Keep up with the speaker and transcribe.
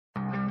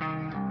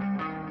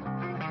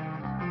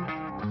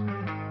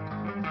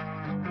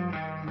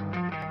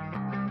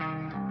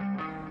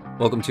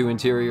Welcome to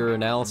Interior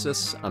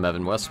Analysis. I'm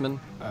Evan Wessman.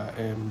 I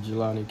am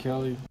Jelani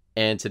Kelly.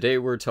 And today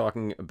we're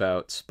talking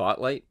about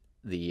Spotlight,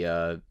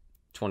 the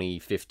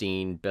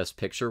 2015 Best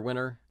Picture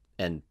winner.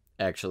 And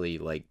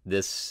actually,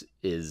 this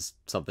is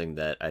something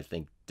that I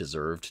think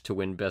deserved to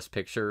win Best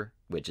Picture,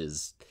 which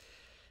is,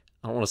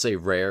 I don't want to say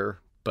rare,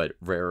 but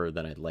rarer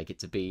than I'd like it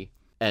to be.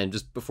 And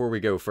just before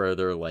we go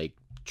further,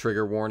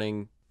 trigger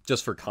warning,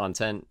 just for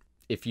content,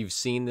 if you've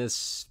seen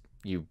this,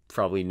 you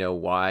probably know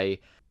why.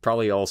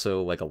 Probably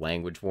also a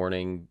language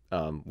warning,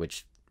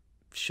 which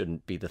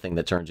shouldn't be the thing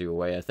that turns you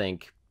away, I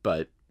think.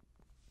 But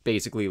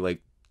basically,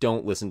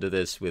 don't listen to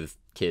this with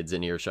kids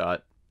in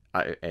earshot.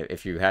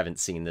 If you haven't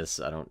seen this,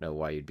 I don't know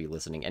why you'd be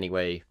listening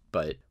anyway,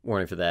 but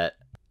warning for that.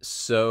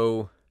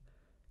 So,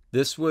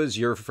 this was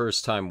your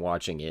first time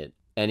watching it.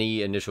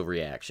 Any initial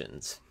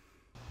reactions?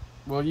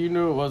 Well, you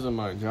knew it wasn't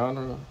my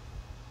genre,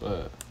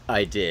 but...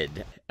 I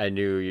did. I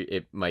knew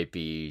it might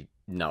be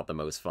not the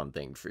most fun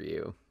thing for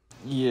you.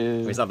 Yeah. I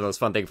mean, it's not the most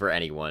fun thing for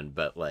anyone,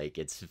 but,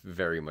 it's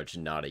very much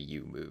not a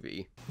you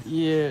movie.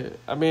 Yeah.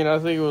 I mean, I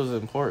think it was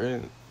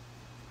important,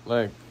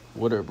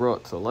 what it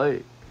brought to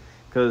light.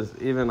 Because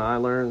even I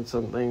learned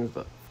some things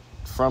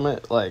from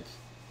it.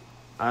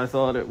 I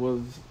thought it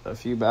was a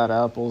few bad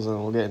apples,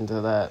 and we'll get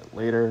into that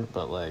later.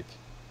 But,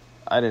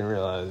 I didn't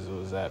realize it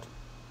was that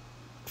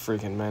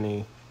freaking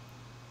many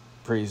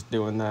priests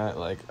doing that.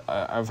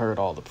 I've heard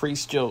all the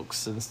priest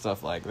jokes and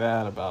stuff like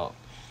that about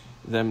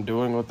them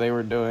doing what they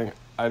were doing.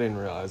 I didn't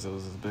realize it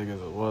was as big as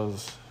it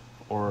was,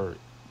 or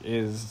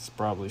is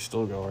probably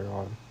still going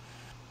on.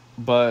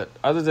 But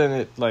other than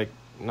it,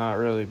 not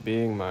really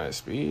being my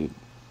speed,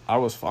 I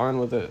was fine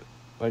with it.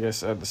 Like I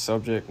said, the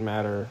subject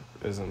matter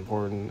is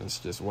important. It's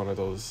just one of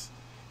those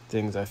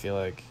things I feel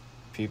like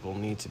people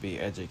need to be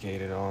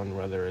educated on,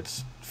 whether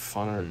it's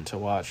funner to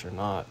watch or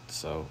not.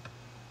 So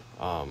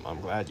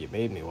I'm glad you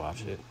made me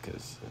watch it,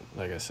 because,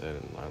 like I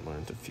said, I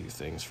learned a few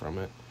things from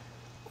it.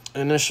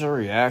 Initial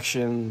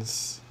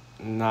reactions,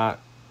 not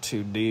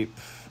too deep.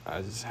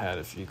 I just had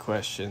a few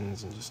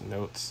questions and just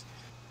notes.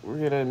 We're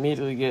going to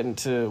immediately get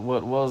into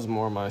what was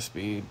more my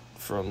speed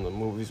from the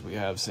movies we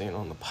have seen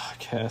on the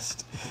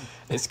podcast.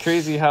 It's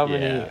crazy how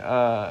many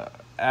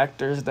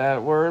actors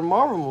that were in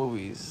Marvel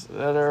movies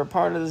that are a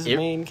part of this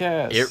main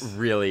cast. It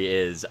really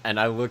is. And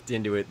I looked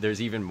into it.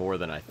 There's even more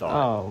than I thought.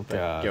 Oh,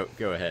 God.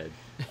 Go ahead.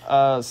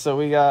 So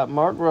we got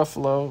Mark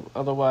Ruffalo,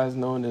 otherwise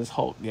known as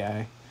Hulk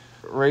Guy.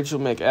 Rachel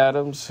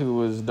McAdams, who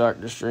was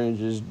Doctor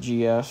Strange's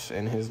GF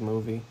in his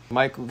movie.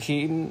 Michael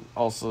Keaton,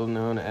 also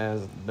known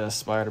as the best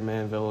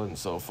Spider-Man villain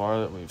so far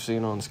that we've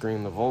seen on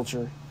screen, the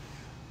Vulture.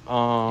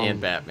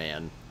 And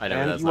Batman. I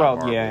know that's not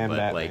Marvel, and but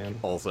Batman.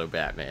 Also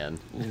Batman.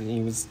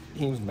 He was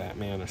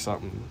Batman or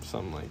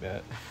something like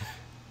that.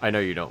 I know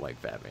you don't like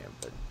Batman,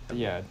 but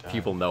yeah,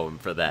 people know him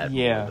for that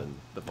more than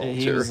the Vulture.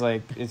 He was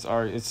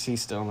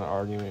he's still in the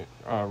argument,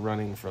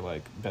 running for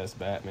best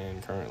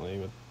Batman currently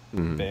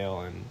with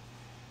Bale, and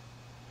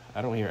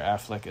I don't hear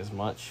Affleck as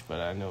much, but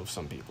I know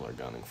some people are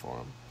gunning for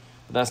him.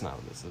 But that's not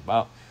what this is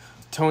about.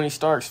 Tony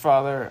Stark's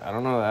father, I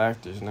don't know the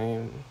actor's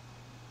name.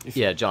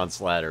 John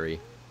Slattery.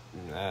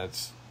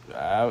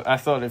 I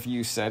thought if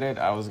you said it,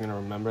 I was going to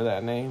remember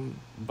that name,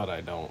 but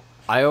I don't.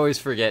 I always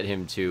forget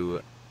him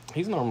too.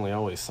 He's normally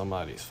always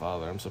somebody's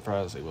father. I'm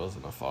surprised he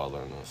wasn't a father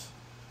in this.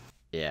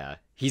 Yeah.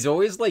 He's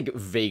always,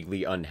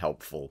 vaguely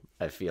unhelpful,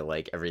 I feel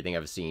like, everything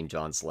I've seen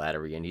John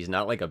Slattery, and he's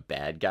not, a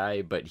bad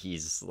guy, but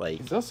he's,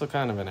 He's also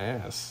kind of an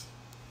ass.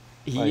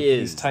 He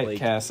is. He's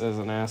typecast as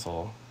an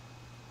asshole.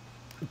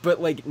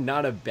 But,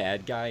 not a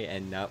bad guy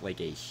and not, a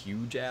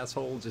huge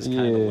asshole, just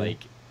kind of,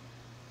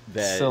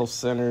 that...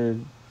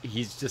 Self-centered.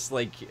 He's just,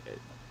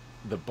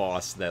 the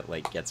boss that,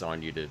 gets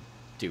on you to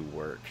do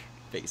work,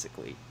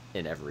 basically,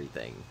 in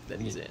everything that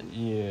he's in.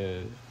 Yeah.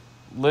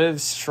 Liv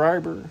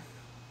Schreiber.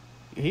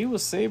 He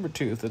was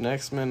Sabretooth in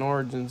X-Men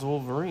Origins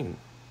Wolverine.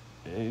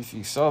 If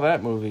you saw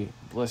that movie,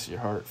 bless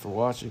your heart for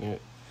watching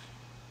it.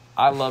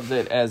 I loved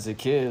it as a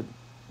kid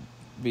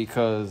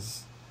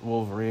because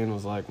Wolverine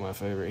was my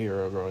favorite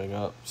hero growing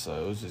up,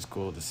 so it was just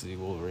cool to see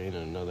Wolverine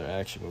in another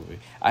action movie.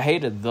 I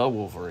hated the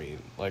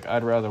Wolverine.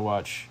 I'd rather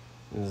watch,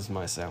 this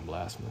might sound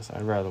blasphemous,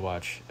 I'd rather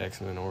watch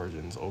X-Men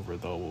Origins over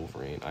the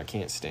Wolverine. I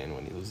can't stand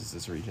when he loses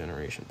his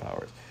regeneration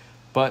powers.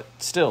 But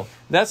still,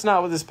 that's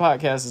not what this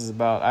podcast is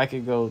about. I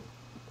could go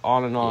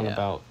on and on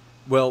about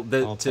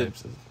all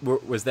types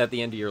of... Was that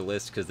the end of your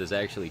list? Because there's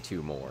actually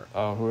two more.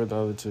 Oh, who are the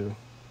other two?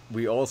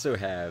 We also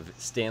have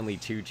Stanley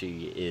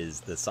Tucci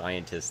is the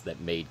scientist that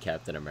made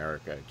Captain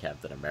America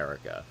Captain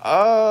America.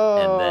 Oh!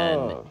 And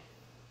then...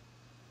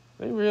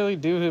 They really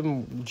do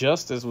him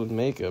justice with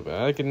makeup.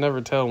 I can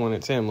never tell when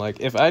it's him.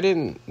 If I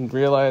didn't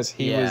realize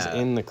he was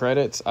in the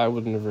credits, I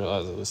wouldn't have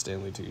realized it was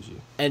Stanley Tucci.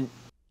 And...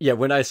 yeah,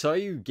 when I saw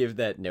you give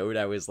that note,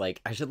 I was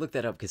like, I should look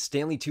that up, because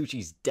Stanley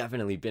Tucci's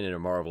definitely been in a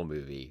Marvel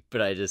movie.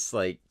 But I just,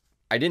 I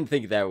didn't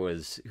think that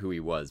was who he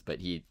was, but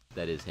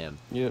that is him.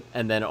 Yep.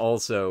 And then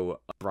also,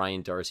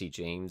 Brian Darcy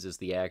James is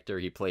the actor.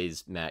 He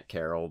plays Matt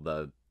Carroll,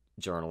 the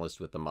journalist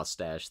with the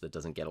mustache that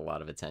doesn't get a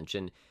lot of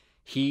attention.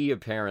 He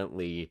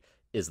apparently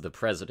is the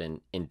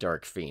president in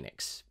Dark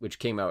Phoenix, which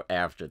came out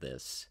after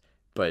this.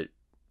 But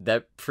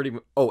that pretty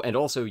much... Oh, and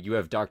also you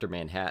have Dr.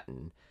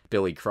 Manhattan,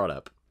 Billy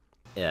Crudup,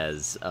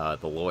 as the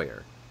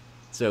lawyer.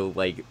 So,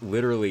 like,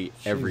 literally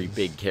every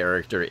big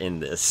character in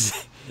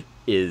this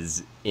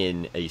is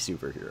in a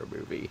superhero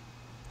movie.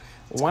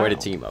 It's quite a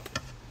team-up.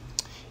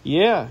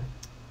 Yeah.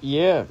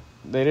 Yeah.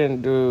 They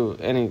didn't do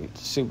any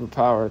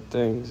superpower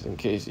things, in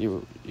case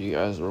you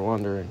guys were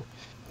wondering.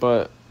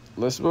 But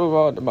let's move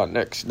on to my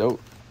next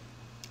note.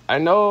 I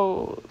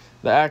know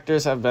the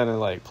actors have been in,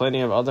 like,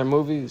 plenty of other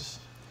movies,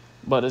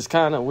 but it's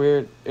kind of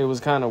weird. It was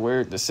kind of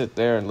weird to sit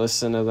there and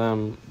listen to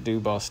them do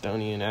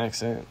Bostonian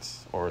accents.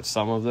 Or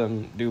some of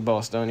them do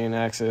Bostonian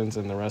accents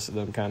and the rest of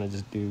them kind of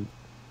just do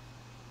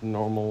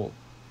normal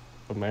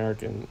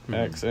American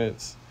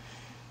accents.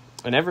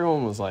 And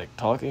everyone was, like,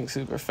 talking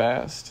super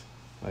fast.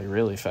 Like,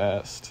 really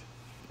fast.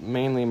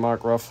 Mainly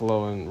Mark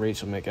Ruffalo and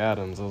Rachel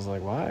McAdams. I was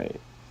like, why?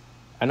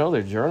 I know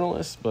they're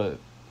journalists, but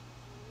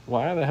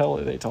why the hell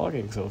are they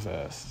talking so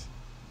fast?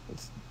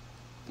 It's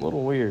a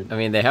little weird. I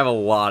mean, they have a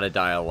lot of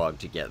dialogue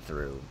to get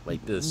through.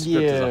 Like, the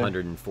script is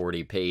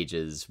 140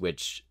 pages,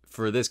 which,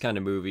 for this kind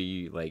of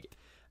movie, like,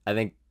 I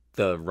think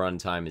the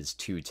runtime is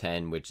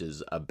 210, which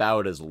is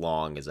about as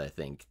long as I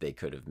think they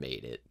could have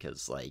made it.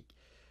 Because, like,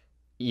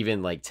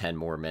 even, like, 10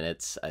 more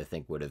minutes, I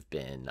think, would have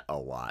been a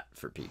lot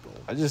for people.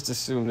 I just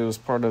assumed it was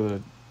part of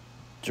the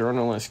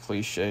journalist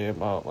cliche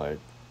about, like,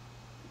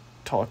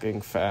 talking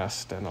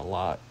fast and a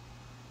lot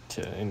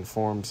to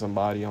inform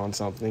somebody on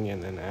something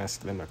and then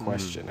ask them a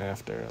question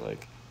after.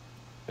 Like,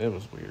 it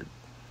was weird.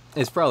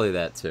 It's probably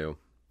that, too.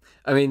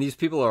 I mean, these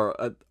people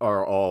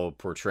are all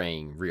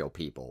portraying real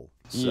people.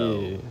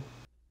 So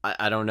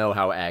I don't know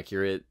how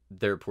accurate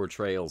their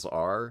portrayals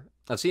are.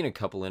 I've seen a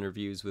couple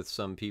interviews with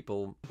some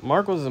people.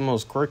 Mark was the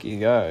most quirky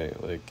guy.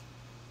 Like,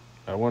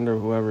 I wonder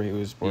whoever he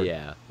was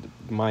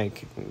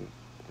Mike,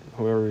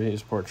 whoever he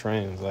was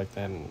portraying was like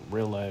that in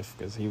real life,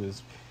 because he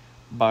was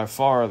by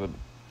far the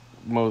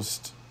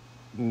most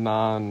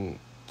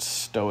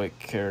non-stoic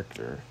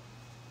character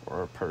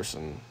or a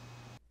person.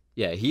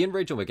 Yeah, he and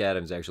Rachel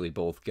McAdams actually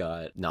both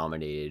got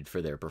nominated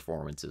for their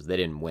performances. They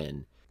didn't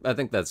win. I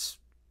think that's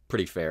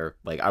pretty fair.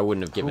 Like, I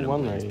wouldn't have given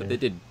them wins, but they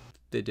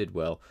did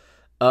well.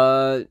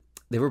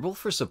 They were both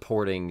for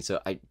supporting, so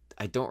I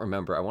don't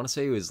remember. I want to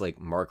say it was like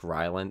Mark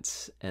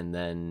Rylance, and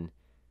then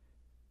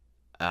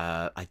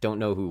I don't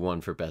know who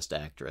won for Best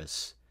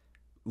Actress.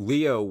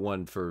 Leo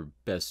won for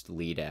Best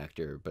Lead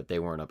Actor, but they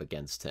weren't up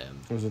against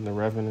him. Was it The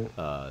Revenant?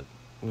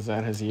 Was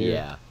that his year?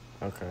 Yeah.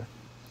 Okay.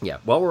 Yeah,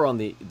 while we're on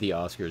the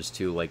Oscars,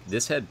 too, like,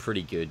 this had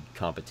pretty good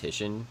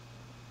competition,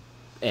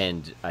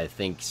 and I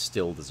think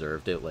still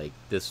deserved it. Like,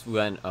 this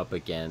went up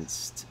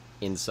against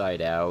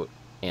Inside Out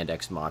and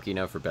Ex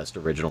Machina for Best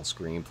Original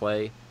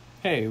Screenplay.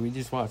 Hey, we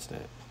just watched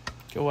that.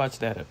 Go watch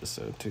that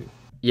episode, too.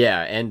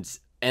 Yeah,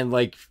 and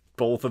like,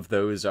 both of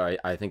those,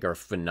 I think, are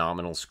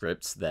phenomenal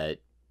scripts that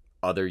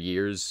other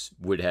years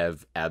would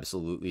have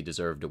absolutely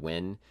deserved to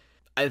win.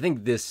 I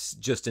think this,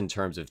 just in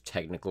terms of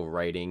technical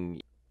writing...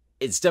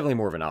 It's definitely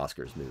more of an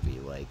Oscars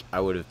movie. Like, I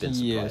would have been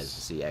surprised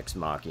to see Ex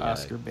Machina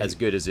as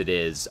good as it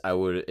is.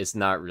 It's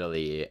not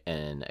really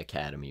an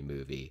Academy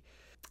movie.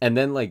 And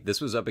then, like,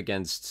 this was up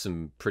against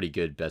some pretty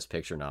good Best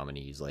Picture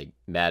nominees, like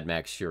Mad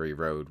Max Fury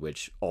Road,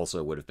 which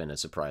also would have been a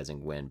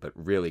surprising win, but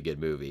really good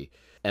movie.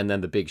 And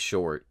then The Big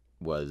Short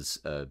was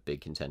a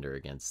big contender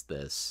against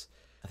this.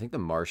 I think The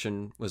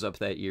Martian was up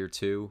that year,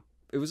 too.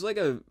 It was, like,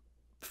 a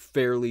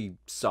fairly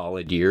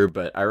solid year,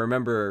 but I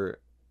remember...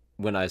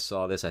 when I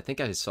saw this, I think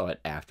I saw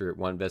it after it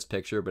won Best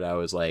Picture, but I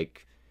was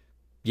like,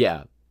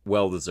 yeah,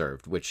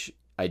 well-deserved, which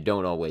I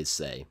don't always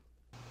say.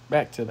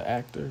 Back to the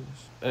actors.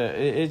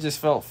 It just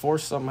felt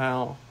forced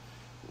somehow.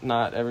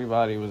 Not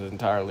everybody was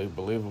entirely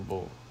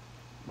believable.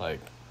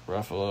 Like,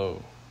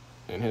 Ruffalo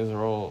in his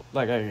role.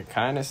 Like, I could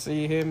kind of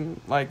see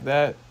him like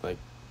that, like,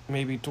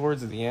 maybe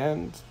towards the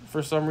end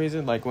for some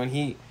reason. Like, when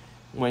he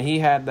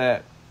had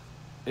that,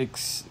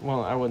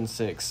 I wouldn't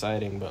say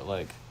exciting, but,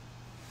 like,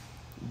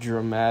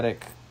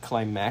 dramatic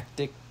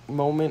climactic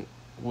moment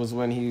was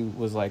when he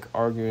was, like,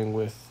 arguing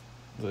with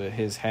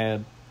his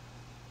head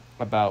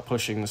about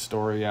pushing the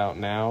story out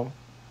now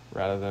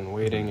rather than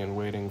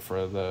waiting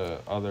for the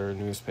other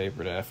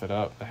newspaper to F it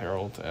up, the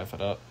Herald to F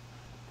it up.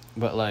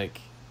 But,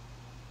 like,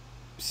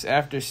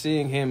 after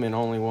seeing him in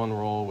only one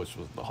role, which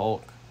was the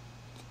Hulk,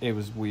 it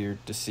was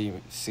weird to see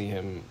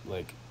him,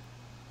 like,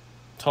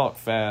 talk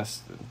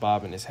fast,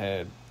 bobbing his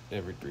head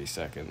every 3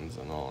 seconds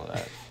and all of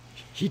that.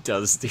 He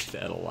does do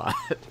that a lot.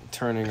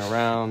 Turning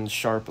around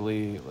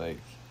sharply, like,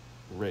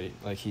 ready,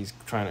 like he's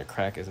trying to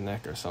crack his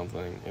neck or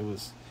something. It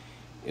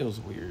was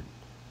weird.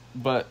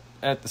 But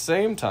at the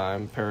same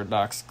time,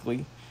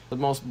 paradoxically, the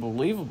most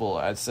believable,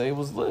 I'd say,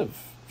 was Liv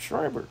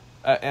Schreiber.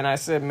 And I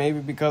said maybe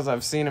because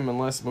I've seen him in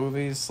less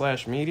movies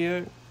 /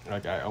 media.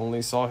 Like, I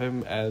only saw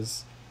him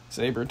as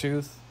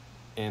Sabretooth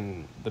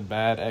in the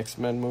bad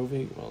X-Men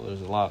movie. Well,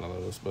 there's a lot of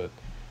those, but...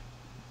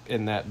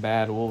 in that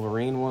bad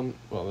Wolverine one,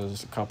 well,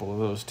 there's a couple of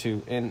those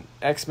too. In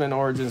X-Men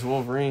Origins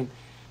Wolverine,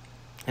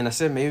 And I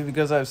said maybe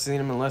because I've seen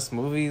him in less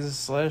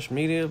movies /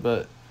 media,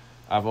 but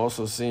I've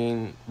also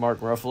seen Mark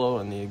Ruffalo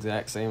in the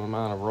exact same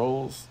amount of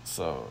roles.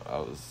 So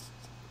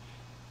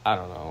I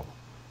don't know.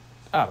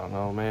 I don't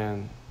know,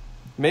 man.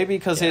 Maybe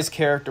because his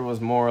character was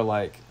more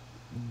like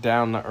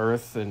down to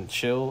earth and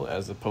chill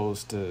as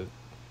opposed to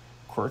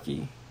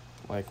quirky,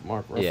 like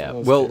Mark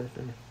Ruffalo's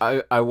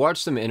character. I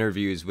watched some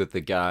interviews with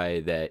the guy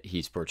that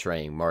he's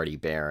portraying, Marty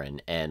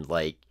Baron, and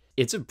like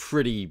it's a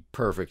pretty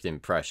perfect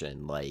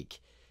impression. Like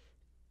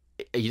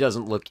he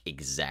doesn't look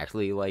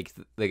exactly like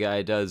the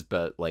guy does,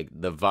 but like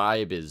the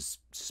vibe is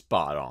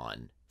spot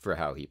on for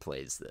how he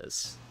plays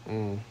this.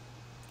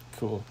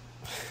 Cool.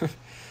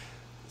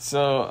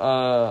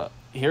 So,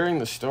 hearing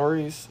the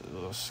stories,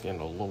 let's get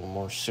a little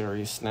more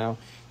serious now.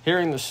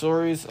 Hearing the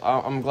stories,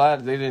 I'm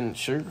glad they didn't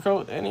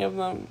sugarcoat any of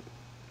them.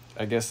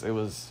 I guess it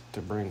was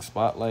to bring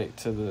spotlight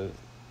to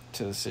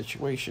the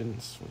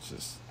situations, which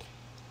is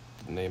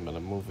the name of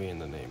the movie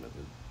and the name of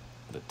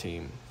the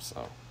team.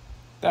 So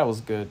that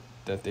was good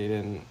that they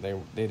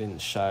didn't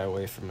shy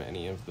away from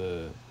any of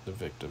the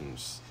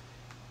victims'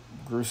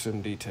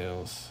 gruesome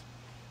details.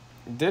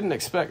 Didn't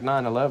expect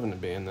 9/11 to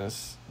be in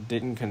this.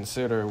 Didn't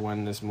consider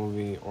when this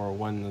movie or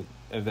when the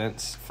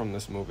events from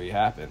this movie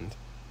happened.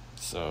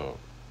 So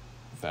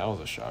that was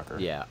a shocker.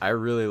 Yeah, I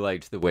really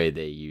liked the way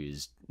they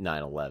used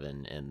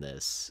 9/11 in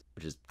this,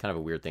 which is kind of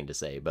a weird thing to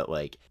say, but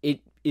like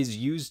it is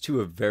used to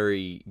a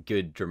very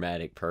good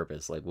dramatic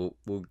purpose. Like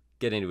we'll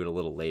get into it a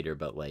little later,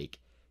 but like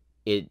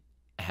it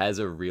has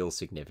a real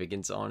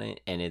significance on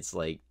it, and it's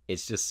like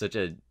it's just such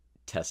a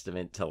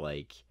testament to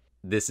like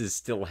this is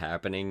still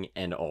happening,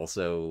 and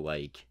also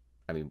like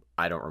I mean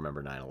I don't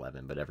remember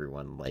 9/11, but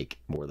everyone like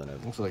more than a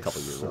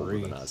couple years older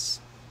than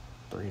us,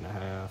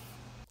 3.5.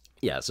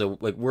 Yeah, so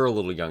like we're a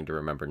little young to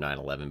remember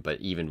 9/11,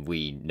 but even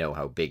we know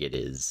how big it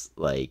is.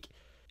 Like,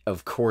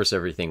 of course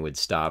everything would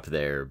stop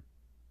there,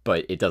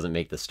 but it doesn't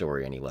make the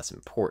story any less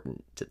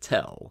important to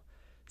tell.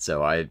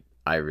 So I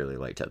really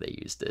liked how they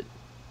used it.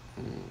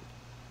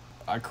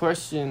 I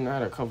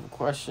had a couple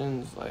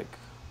questions, like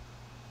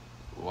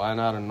why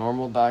not a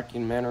normal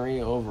documentary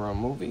over a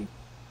movie?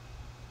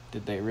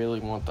 Did they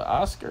really want the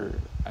Oscar?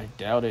 I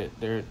doubt it.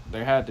 There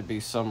had to be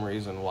some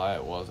reason why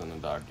it wasn't a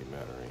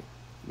documentary.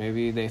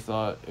 Maybe they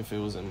thought if it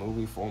was a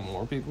movie form,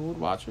 more people would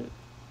watch it.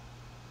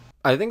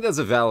 I think that's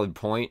a valid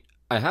point.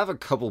 I have a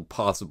couple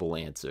possible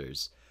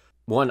answers.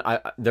 One,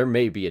 there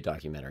may be a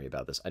documentary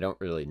about this. I don't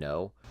really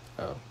know.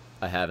 Oh.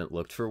 I haven't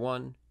looked for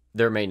one.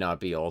 There may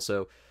not be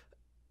also.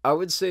 I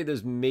would say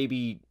there's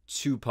maybe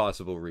two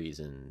possible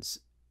reasons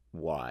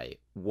why.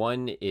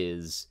 One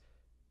is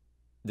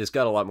this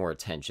got a lot more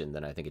attention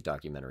than I think a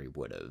documentary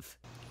would have.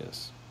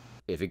 Yes.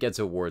 If it gets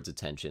awards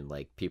attention,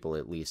 like people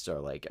at least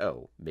are like,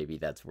 oh, maybe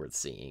that's worth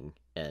seeing.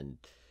 And,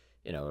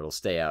 you know,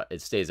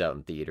 it stays out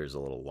in theaters a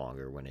little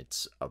longer when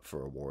it's up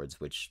for awards,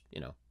 which, you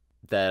know,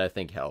 that I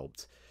think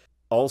helped.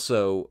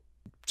 Also,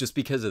 just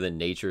because of the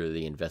nature of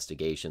the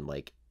investigation,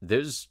 like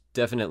there's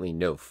definitely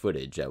no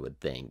footage, I would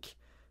think,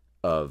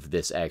 of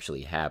this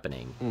actually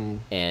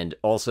happening. And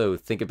also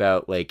think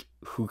about like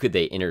who could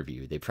they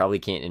interview? They probably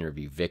can't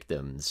interview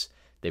victims.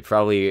 They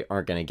probably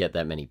aren't going to get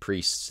that many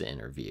priests to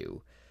interview.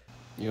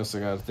 You also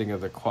got to think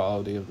of the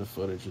quality of the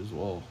footage as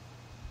well.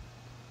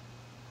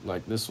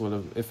 Like this would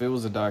have, if it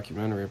was a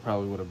documentary, it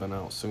probably would have been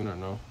out sooner,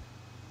 no?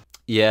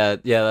 Yeah,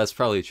 that's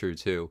probably true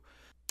too.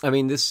 I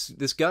mean, this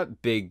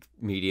got big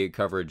media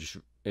coverage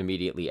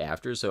immediately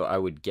after, so I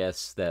would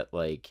guess that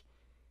like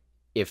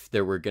if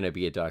there were going to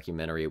be a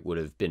documentary, it would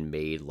have been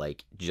made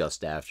like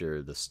just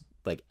after this,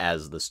 like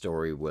as the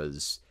story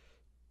was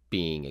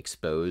being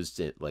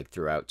exposed like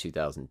throughout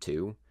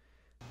 2002.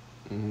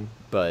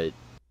 But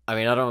I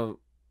mean, I don't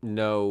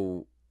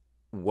know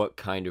what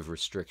kind of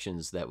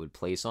restrictions that would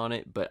place on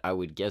it, but I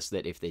would guess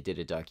that if they did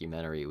a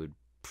documentary, it would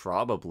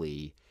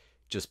probably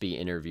just be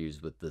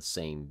interviews with the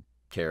same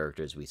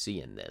characters we see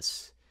in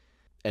this.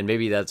 And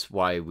maybe that's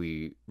why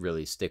we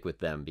really stick with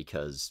them,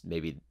 because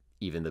maybe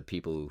even the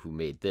people who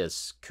made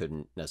this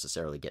couldn't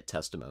necessarily get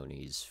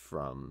testimonies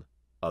from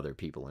other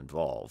people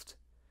involved.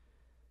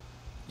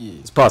 Yeah.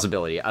 It's a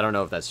possibility. I don't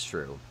know if that's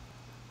true.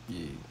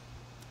 Yeah.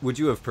 Would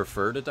you have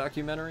preferred a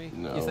documentary,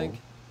 No. you think?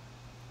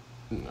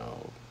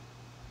 No.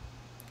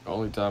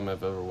 Only time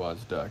I've ever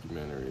watched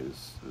documentary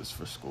is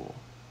for school.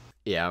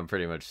 Yeah, I'm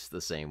pretty much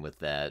the same with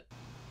that.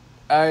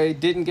 I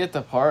didn't get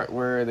the part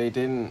where they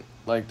didn't,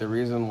 like, the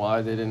reason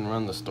why they didn't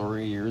run the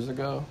story years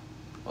ago.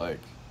 Like,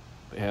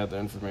 they had the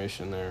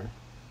information there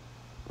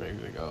ready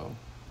to go,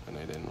 and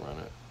they didn't run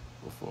it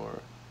before.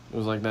 It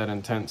was like that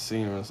intense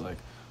scene where it's like,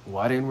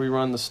 why didn't we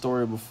run the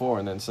story before?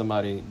 And then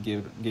somebody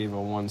gave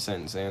a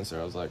one-sentence answer.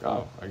 I was like,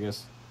 oh, I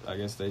guess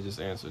they just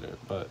answered it.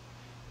 But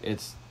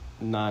it's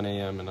 9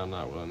 a.m. and I'm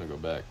not willing to go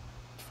back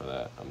for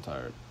that. I'm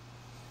tired.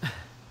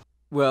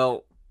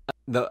 Well,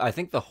 I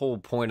think the whole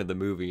point of the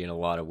movie in a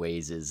lot of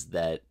ways is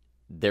that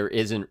there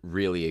isn't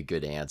really a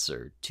good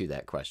answer to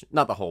that question.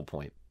 Not the whole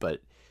point,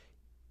 but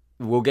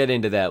we'll get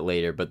into that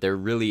later, but there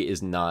really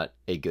is not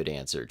a good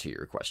answer to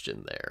your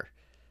question there.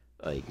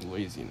 Like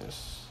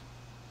laziness.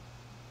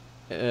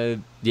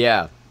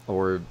 Yeah,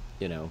 or,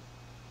 you know,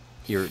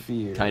 your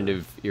Fear. kind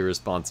of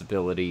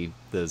irresponsibility.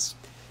 This,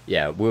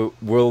 yeah,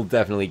 we'll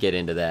definitely get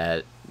into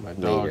that My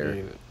dog later.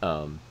 ate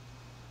it.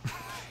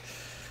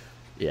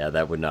 Yeah,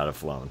 that would not have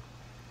flown.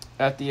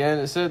 At the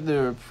end, it said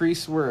the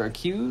priests were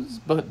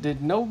accused, but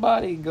did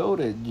nobody go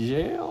to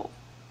jail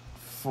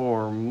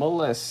for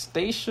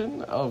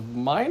molestation of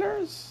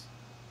minors?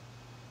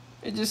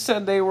 It just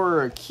said they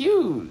were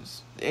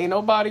accused. Ain't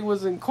nobody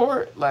was in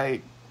court.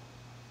 Like,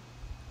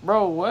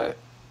 bro, what?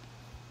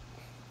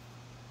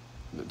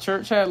 The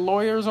church had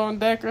lawyers on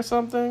deck or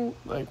something?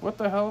 Like, what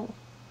the hell?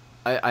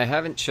 I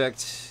haven't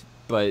checked,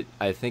 but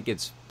I think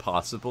it's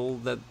possible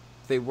that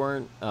they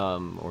weren't,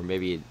 or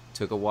maybe it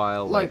took a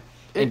while. Like,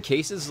 and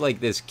cases like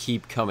this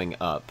keep coming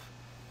up,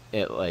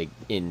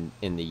 in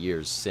the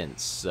years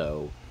since.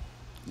 So,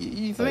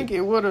 you think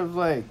it would have,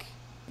 like,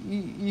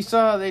 you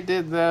saw how they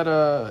did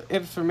that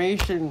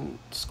information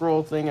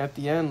scroll thing at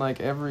the end,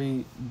 like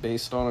every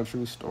based on a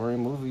true story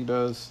movie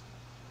does.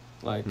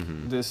 Like,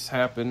 this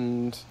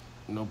happened,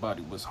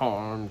 nobody was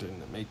harmed in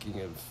the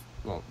making of,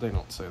 well, they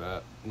don't say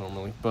that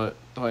normally, but,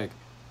 like,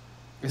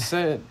 it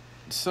said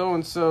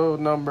so-and-so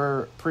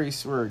number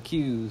priests were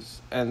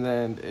accused, and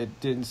then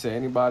it didn't say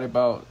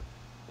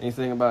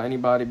anything about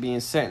anybody being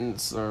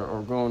sentenced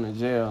or going to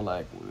jail.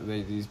 Like,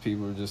 these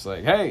people were just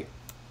like, hey,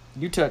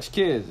 you touched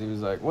kids. He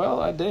was like, well,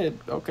 I did.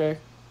 Okay.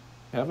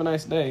 Have a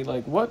nice day.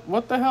 Like,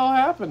 what the hell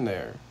happened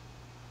there?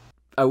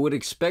 I would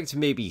expect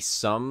maybe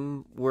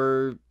some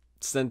were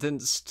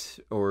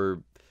sentenced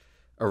or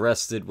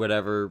arrested,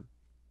 whatever,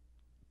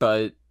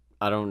 but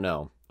I don't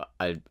know.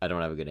 I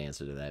don't have a good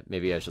answer to that.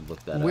 Maybe I should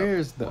look that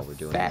Where's up the while we're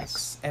doing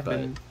facts, this.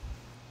 Evan?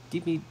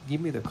 Give me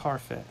the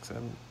Carfax,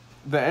 Evan.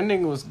 The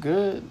ending was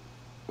good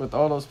with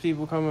all those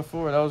people coming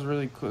forward. That was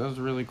really cool. That was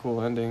a really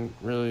cool ending.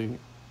 Really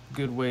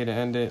good way to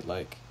end it.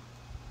 Like,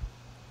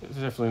 it's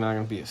definitely not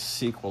going to be a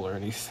sequel or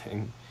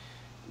anything.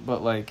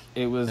 But, like,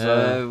 it was...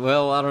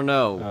 well, I don't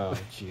know. Oh,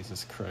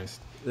 Jesus Christ.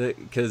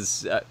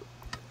 Because,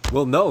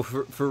 well, no,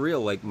 for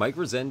real, like, Mike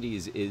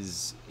Resendiz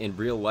is, in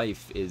real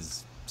life,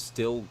 is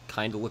still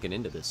kind of looking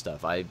into this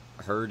stuff. I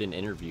heard an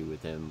interview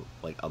with him,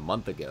 like, a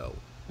month ago.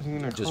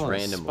 Just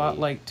randomly.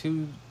 Spotlight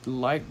 2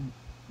 lighter?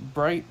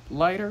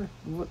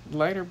 What?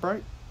 Lighter,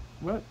 bright?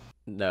 What?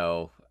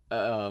 No.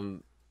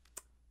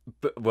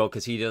 But, well,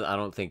 because I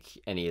don't think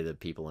any of the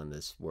people in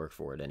this work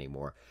for it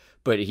anymore.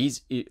 But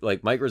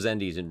like, Mike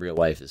Resendiz in real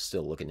life is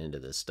still looking into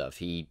this stuff.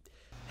 He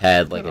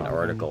had, like, an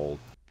article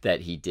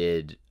that he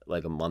did,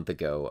 like, a month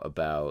ago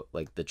about,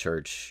 like, the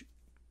church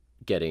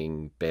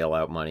getting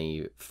bailout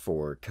money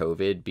for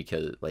COVID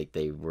because, like,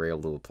 they were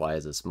able to apply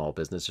as a small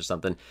business or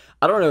something.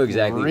 I don't know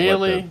exactly what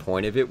the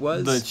point of it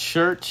was. The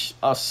church,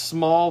 a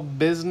small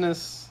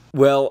business?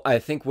 Well, I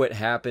think what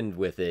happened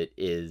with it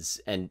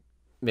is, and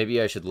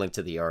maybe I should link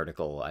to the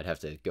article. I'd have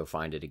to go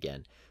find it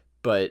again.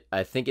 But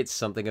I think it's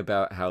something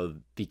about how,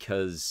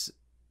 because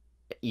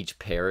each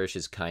parish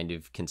is kind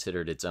of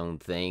considered its own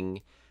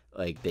thing,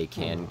 like, they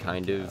can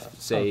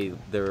say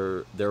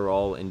they're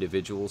all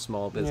individual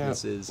small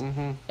businesses.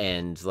 Yeah.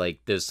 And, like,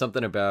 there's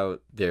something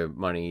about their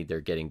money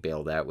they're getting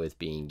bailed out with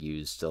being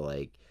used to,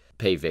 like,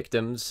 pay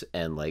victims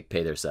and, like,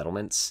 pay their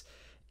settlements.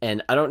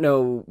 And I don't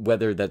know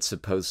whether that's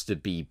supposed to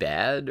be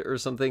bad or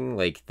something,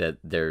 like, that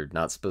they're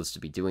not supposed to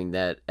be doing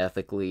that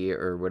ethically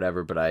or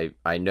whatever, but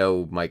I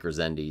know Mike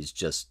Resendiz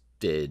just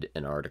did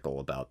an article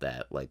about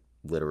that, like,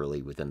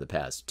 literally within the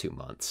past 2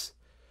 months.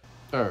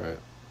 All right.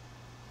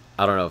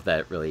 I don't know if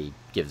that really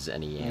gives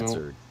any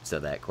answer to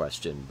that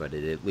question, but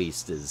it at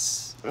least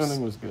is... I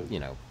think it was good.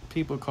 You know.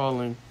 People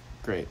calling,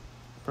 great.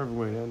 Perfect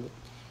way to end it.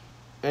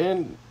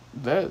 And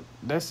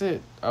that's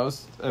it.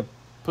 I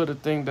put a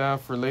thing down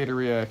for later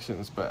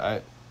reactions, but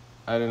I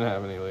didn't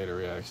have any later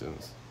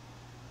reactions.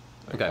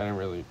 Like, okay. I didn't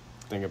really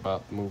think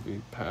about the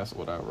movie past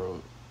what I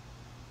wrote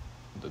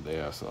the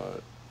day I saw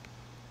it.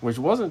 Which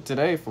wasn't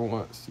today for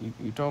once.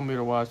 You told me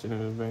to watch it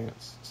in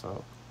advance,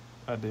 so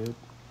I did.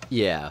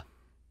 Yeah.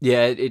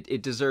 Yeah,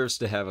 it deserves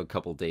to have a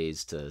couple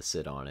days to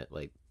sit on it.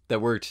 Like, that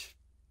worked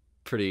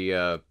pretty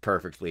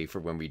perfectly for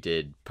when we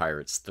did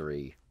Pirates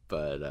 3,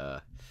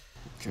 but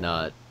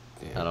not...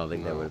 I don't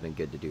think that would have been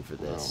good to do for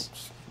this.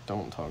 No,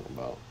 don't talk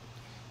about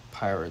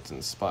Pirates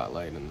and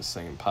Spotlight in the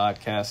same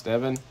podcast,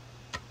 Evan.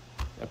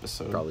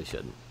 Episode. Probably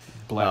shouldn't.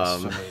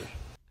 Blasphemy.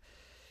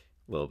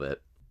 A little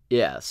bit.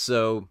 Yeah,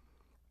 so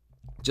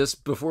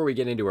just before we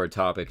get into our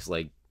topics,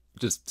 like,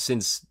 just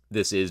since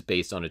this is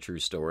based on a true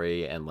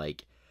story, and,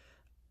 like,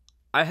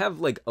 I have,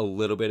 like, a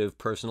little bit of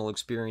personal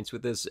experience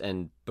with this,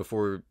 and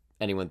before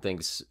anyone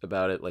thinks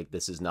about it, like,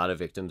 this is not a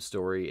victim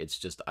story. It's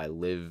just I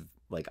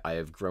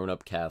have grown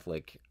up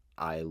Catholic.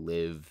 I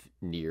live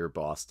near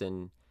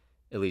Boston,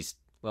 at least,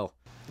 well,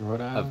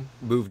 Rhode Island.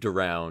 I've moved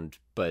around,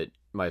 but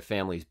my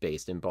family's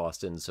based in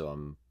Boston, so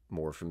I'm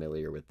more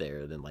familiar with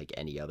there than, like,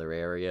 any other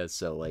area.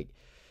 So, like,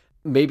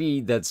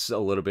 maybe that's a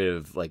little bit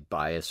of, like,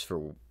 bias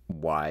for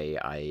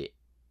why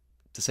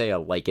to say I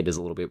like it is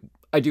a little bit,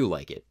 I do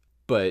like it,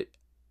 but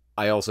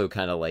I also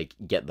kind of like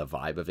get the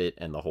vibe of it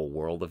and the whole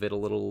world of it a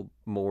little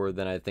more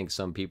than I think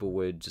some people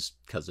would,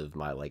 just because of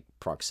my like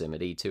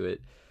proximity to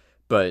it.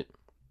 But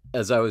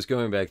as I was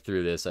going back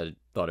through this, I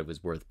thought it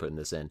was worth putting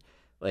this in.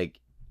 Like,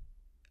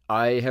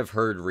 I have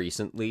heard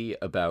recently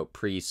about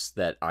priests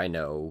that I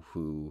know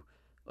who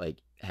like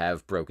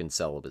have broken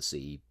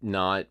celibacy,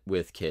 not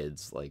with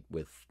kids, like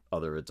with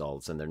other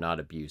adults, and they're not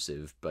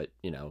abusive, but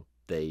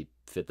they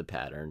fit the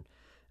pattern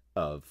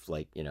of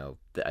like,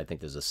 I think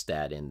there's a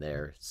stat in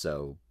there.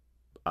 So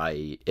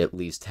I at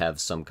least have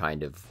some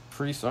kind of.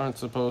 Priests aren't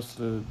supposed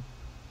to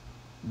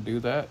do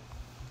that.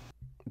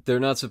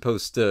 They're not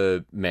supposed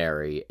to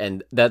marry,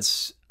 and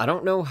that's, I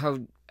don't know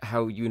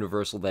how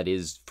universal that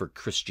is for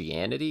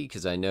Christianity,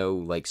 because I know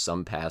like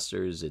some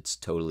pastors it's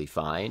totally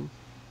fine.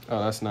 Oh,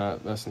 that's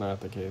not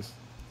the case.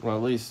 Well,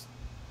 at least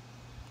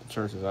the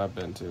churches I've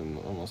been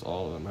to, almost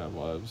all of them have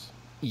wives.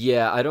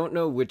 Yeah, I don't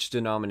know which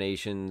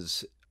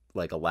denominations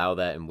like allow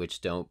that and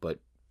which don't, but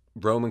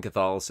Roman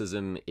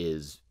Catholicism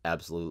is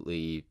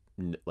absolutely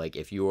like,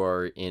 if you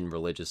are in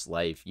religious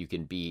life, you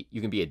can be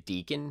a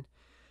deacon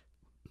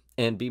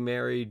and be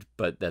married,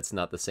 but that's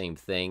not the same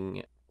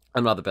thing.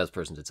 I'm not the best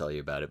person to tell you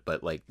about it,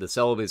 but like the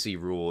celibacy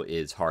rule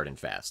is hard and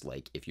fast.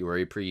 Like, if you are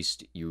a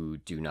priest, you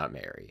do not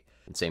marry.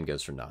 And same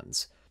goes for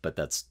nuns, but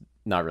that's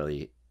not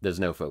really, there's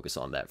no focus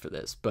on that for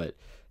this. But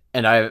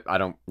and I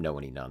don't know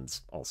any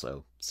nuns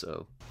also,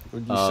 so.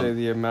 Would you say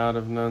the amount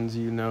of nuns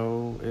you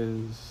know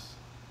is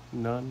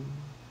none?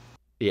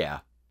 Yeah.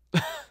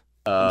 I'm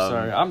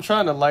sorry. I'm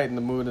trying to lighten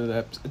the mood of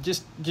that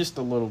just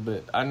a little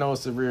bit. I know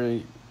it's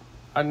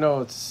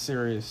a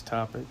serious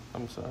topic.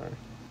 I'm sorry.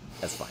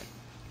 That's fine.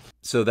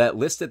 So that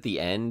list at the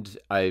end,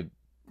 I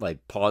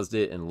like paused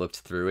it and looked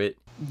through it.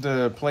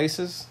 The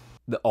places?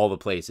 All the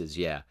places,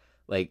 yeah.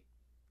 Like,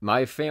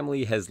 my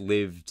family has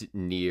lived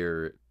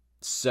near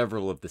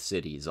several of the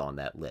cities on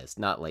that list.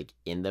 Not like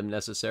in them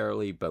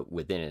necessarily, but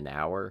within an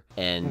hour.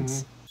 And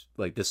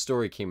like, this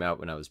story came out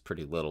when I was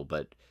pretty little,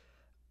 but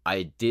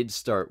I did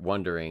start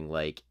wondering,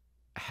 like,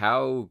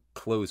 how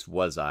close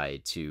was I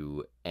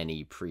to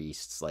any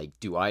priests? Like,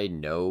 do I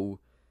know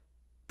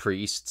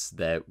priests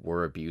that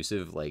were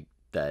abusive, like,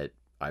 that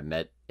I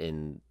met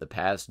in the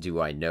past?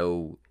 Do I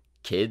know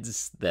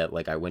kids that,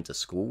 like, I went to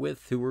school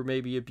with who were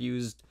maybe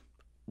abused?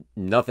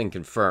 Nothing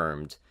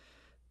confirmed,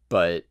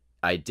 but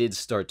I did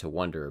start to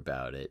wonder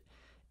about it.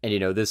 And,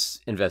 this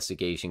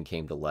investigation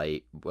came to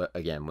light,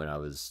 again, when I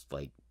was,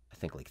 like, I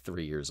think, like,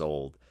 3 years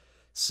old.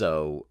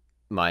 So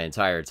my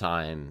entire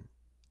time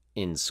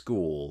in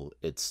school,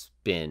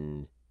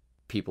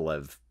 people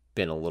have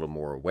been a little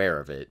more aware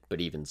of it, but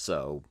even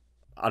so,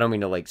 I don't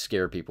mean to like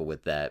scare people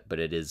with that, but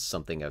it is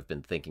something I've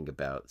been thinking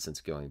about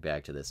since going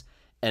back to this.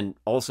 And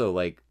also,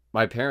 like,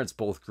 my parents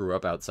both grew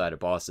up outside of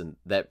Boston.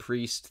 That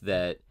priest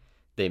that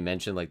they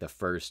mentioned, like the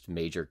first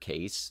major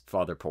case,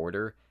 Father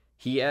Porter,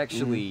 he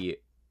actually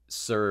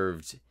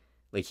served,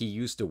 like, he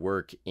used to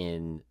work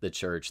in the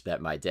church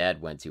that my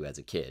dad went to as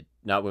a kid.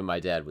 Not when my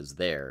dad was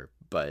there,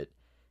 but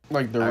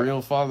like the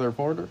real Father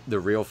Porter? The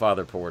real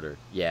Father Porter,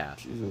 yeah.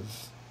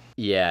 Jesus.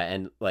 Yeah,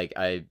 and like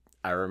I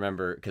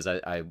remember, because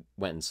I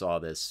went and saw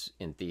this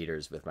in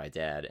theaters with my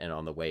dad, and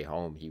on the way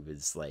home he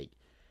was like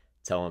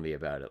telling me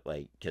about it,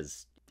 like,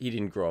 because he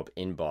didn't grow up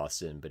in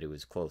Boston, but it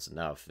was close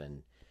enough,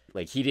 and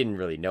like he didn't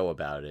really know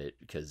about it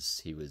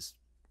because he was,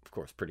 of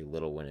course, pretty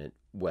little when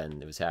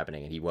it was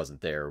happening, and he wasn't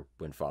there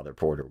when Father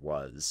Porter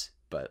was.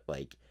 But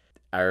like,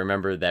 I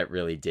remember that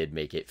really did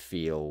make it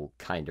feel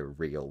kind of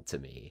real to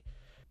me.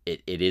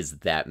 It is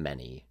that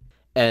many.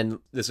 And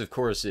this, of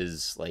course,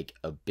 is like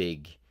a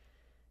big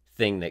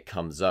thing that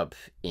comes up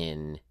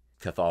in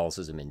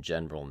Catholicism in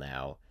general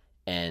now.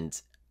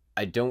 And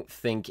I don't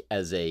think,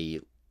 as a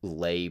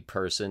lay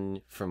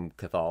person from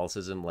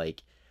Catholicism,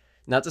 like,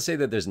 not to say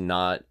that there's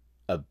not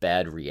a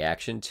bad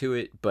reaction to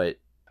it, but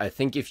I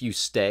think if you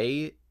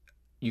stay,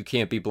 you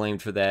can't be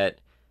blamed for that.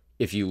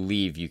 If you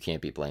leave, you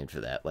can't be blamed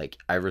for that. Like,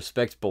 I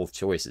respect both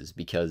choices,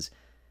 because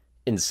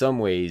in some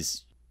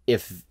ways,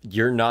 if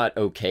you're not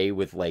okay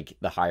with like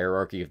the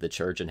hierarchy of the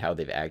church and how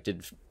they've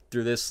acted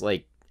through this,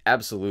 like,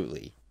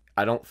 absolutely,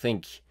 I don't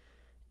think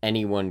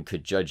anyone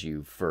could judge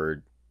you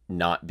for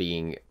not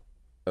being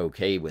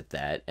okay with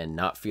that and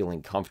not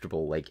feeling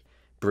comfortable, like,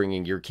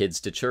 bringing your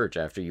kids to church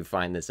after you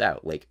find this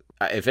out. Like,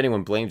 if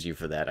anyone blames you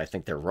for that, I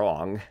think they're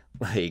wrong.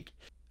 Like,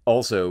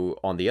 also,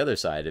 on the other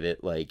side of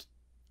it, like,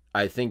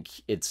 I think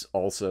it's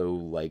also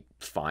like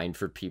fine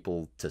for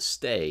people to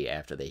stay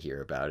after they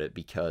hear about it,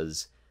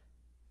 because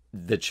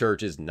the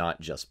church is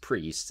not just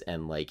priests,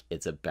 and like,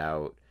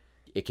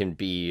 it can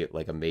be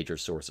like a major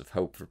source of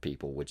hope for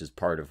people, which is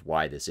part of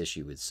why this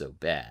issue is so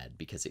bad,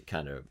 because it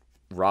kind of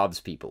robs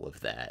people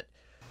of that.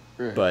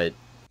 Right. But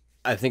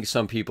I think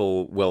some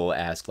people will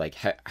ask, like,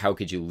 how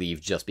could you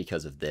leave just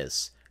because of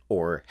this?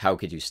 Or how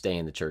could you stay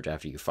in the church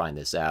after you find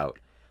this out?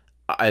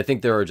 I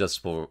think there are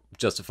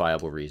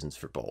justifiable reasons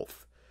for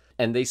both.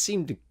 And they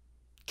seem to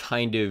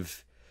kind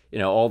of,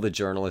 all the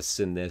journalists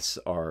in this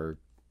are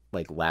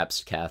like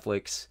lapsed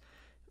Catholics,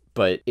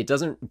 but it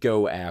doesn't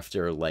go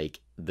after like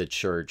the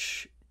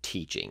church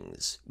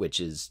teachings, which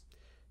is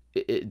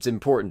it's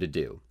important to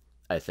do,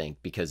 I think,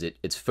 because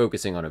it's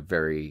focusing on a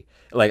very,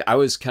 like, I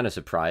was kind of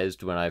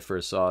surprised when I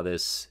first saw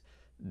this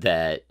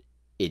that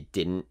it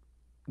didn't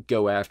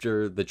go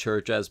after the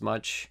church as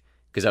much,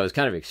 because I was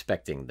kind of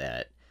expecting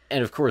that.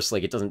 And of course,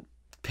 like, it doesn't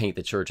paint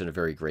the church in a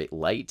very great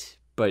light,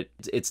 but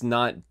it's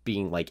not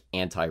being like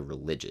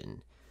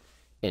anti-religion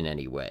in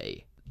any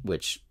way,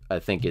 which I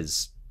think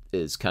is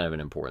kind of an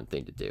important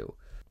thing to do.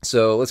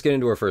 So let's get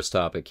into our first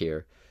topic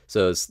here.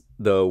 So it's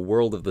the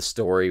world of the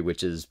story,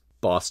 which is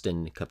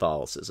Boston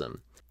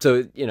Catholicism.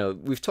 So, you know,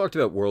 we've talked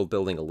about world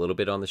building a little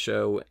bit on the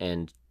show,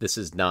 and this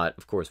is not,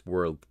 of course,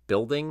 world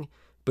building,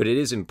 but it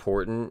is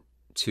important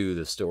to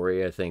the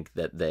story, I think,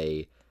 that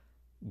they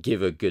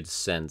give a good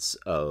sense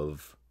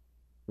of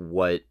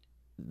what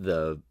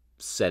the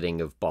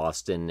setting of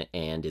Boston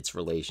and its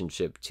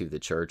relationship to the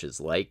church is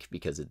like,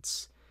 because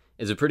it's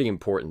a pretty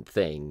important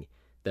thing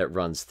that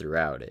runs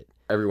throughout it.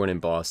 Everyone in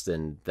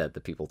Boston that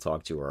the people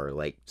talk to are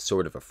like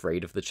sort of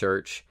afraid of the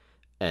church,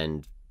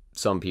 and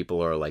some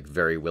people are like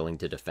very willing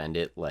to defend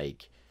it.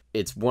 Like,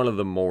 it's one of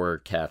the more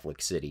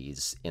Catholic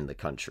cities in the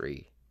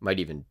country. Might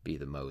even be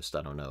the most.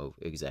 I don't know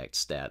exact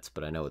stats,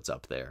 but I know it's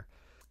up there.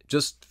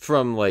 Just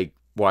from like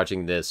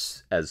watching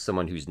this as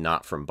someone who's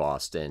not from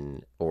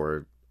Boston,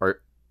 or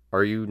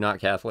are you not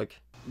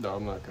Catholic? No,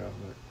 I'm not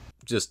Catholic.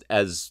 Just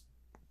as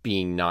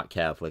being not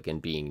Catholic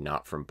and being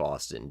not from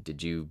Boston,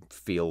 did you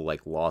feel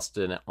like lost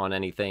on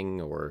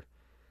anything, or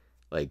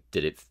like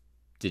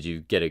did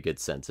you get a good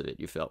sense of it,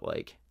 you felt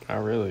like?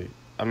 Not really.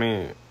 I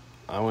mean,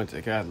 I went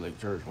to Catholic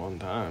church one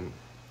time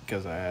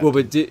because I had Well,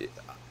 but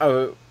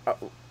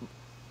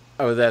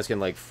I was asking,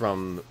 like,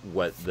 from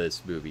what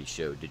this movie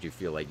showed, did you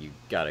feel like you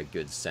got a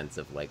good sense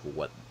of like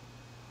what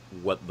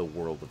the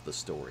world of the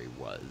story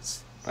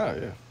was? Oh,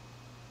 yeah.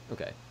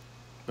 Okay.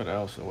 But I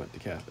also went to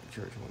Catholic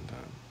church one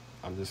time.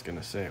 I'm just going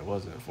to say it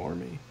wasn't for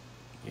me.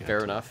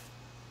 Fair enough.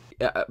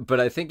 Yeah, but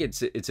I think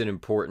it's an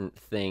important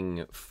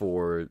thing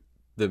for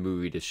the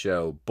movie to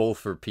show, both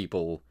for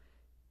people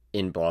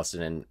in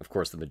Boston, and of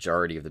course the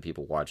majority of the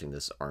people watching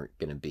this aren't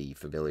going to be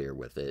familiar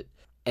with it.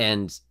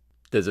 And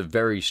there's a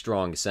very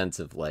strong sense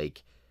of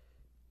like,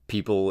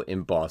 people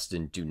in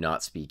Boston do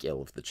not speak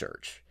ill of the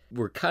church.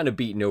 We're kind of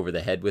beaten over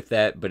the head with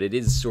that, but it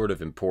is sort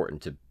of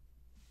important to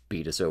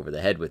beat us over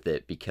the head with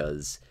it,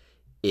 because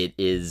it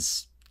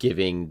is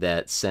giving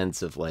that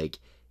sense of like,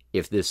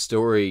 if this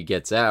story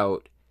gets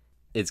out,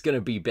 it's going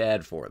to be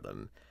bad for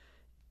them.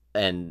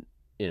 And,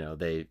 you know,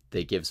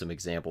 they give some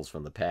examples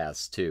from the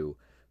past too,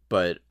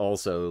 but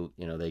also,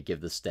 you know, they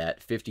give the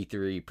stat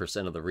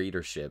 53% of the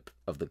readership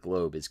of the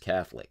Globe is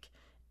Catholic.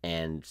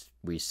 And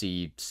we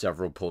see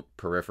several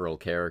peripheral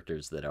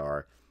characters that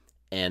are,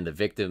 and the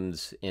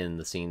victims in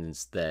the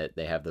scenes that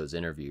they have those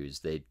interviews,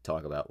 they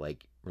talk about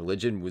like,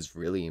 religion was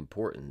really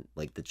important.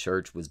 Like, the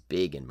church was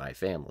big in my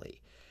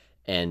family.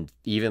 And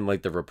even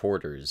like the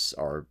reporters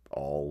are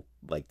all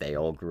like, they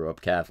all grew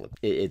up Catholic.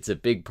 It's a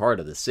big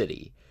part of the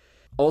city.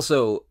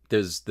 Also,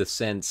 there's the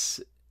sense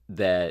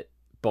that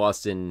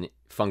Boston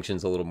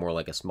functions a little more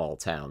like a small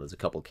town. There's a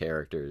couple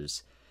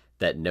characters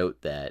that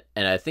note that,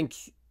 and I think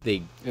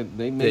they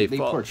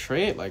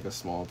portray it like a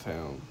small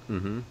town.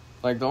 Mm-hmm.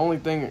 Like, the only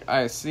thing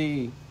I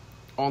see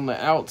on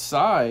the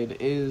outside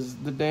is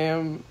the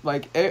damn,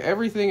 like,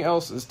 everything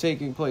else is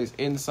taking place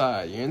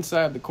inside. You're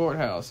inside the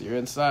courthouse. You're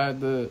inside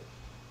the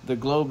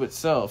Globe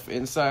itself,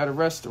 inside a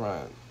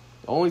restaurant.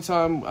 The only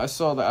time I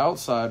saw the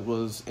outside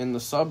was in the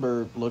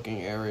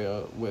suburb-looking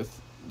area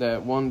with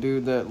that one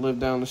dude that lived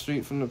down the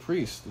street from the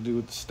priest, the dude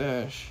with the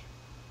stash.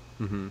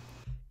 Mm-hmm.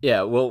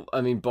 Yeah, well,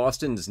 I mean,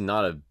 Boston's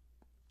not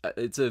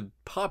it's a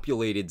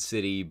populated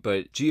city,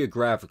 but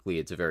geographically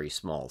it's a very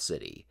small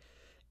city.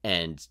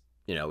 And,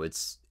 you know,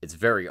 it's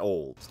very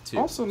old, too.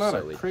 Also not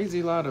a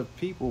crazy lot of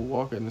people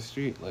walking the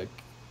street like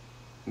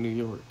New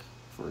York,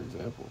 for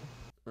example.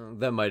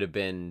 That might have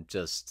been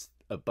just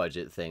a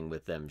budget thing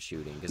with them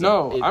shooting.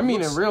 No, I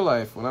mean in real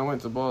life, when I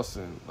went to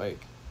Boston, like,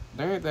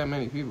 there ain't that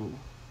many people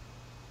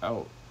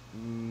out.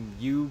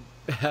 You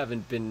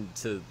haven't been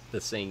to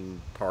the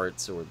same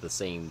parts or the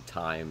same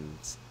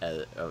times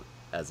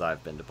as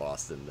I've been to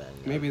Boston then.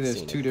 Maybe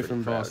there's two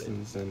different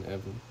Bostons than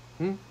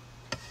Evan.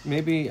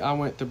 Maybe I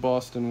went to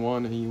Boston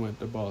 1 and you went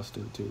to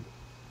Boston 2.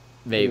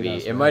 Maybe.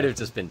 It might have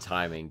just been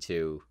timing,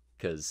 too,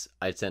 because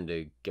I tend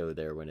to go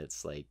there when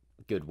it's, like,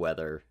 good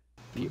weather.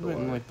 People went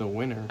in, like, the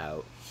winter.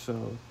 Out.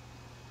 So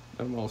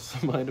that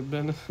also might have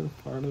been a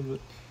part of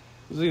it.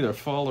 It was either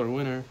fall or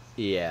winter.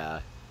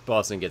 Yeah.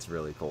 Boston gets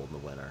really cold in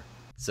the winter.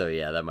 So,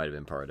 yeah, that might have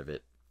been part of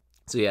it.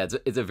 So, yeah,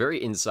 it's a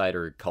very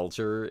insider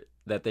culture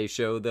that they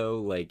show,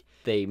 though. Like,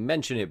 they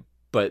mention it,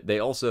 but they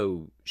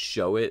also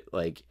show it.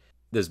 Like,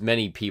 there's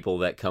many people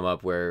that come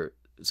up where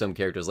some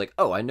characters like,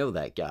 oh, I know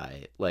that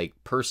guy, like,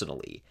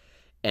 personally.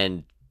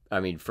 And, I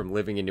mean, from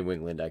living in New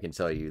England, I can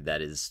tell you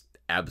that is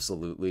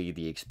absolutely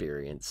the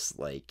experience.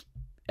 Like,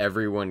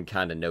 everyone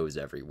kind of knows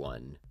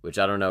everyone, which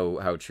I don't know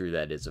how true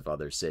that is of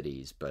other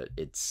cities, but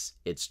it's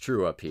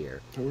true up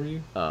here. Who are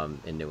you?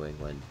 In New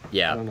England.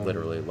 Yeah,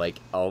 literally. Like,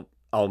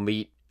 I'll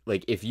meet,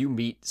 like, if you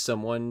meet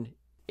someone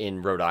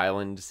in Rhode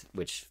Island,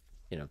 which,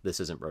 you know, this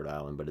isn't Rhode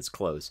Island, but it's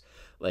close.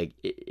 Like,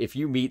 if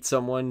you meet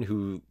someone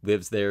who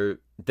lives there,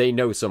 they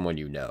know someone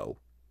you know.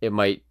 It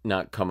might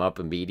not come up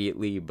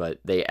immediately, but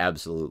they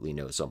absolutely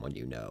know someone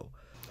you know.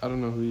 I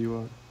don't know who you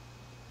are.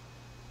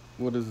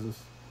 What is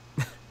this?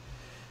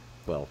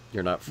 Well,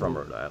 you're not from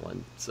Rhode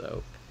Island,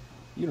 so...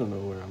 You don't know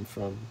where I'm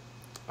from.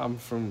 I'm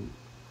from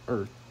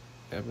Earth,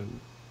 Evan.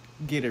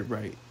 Get it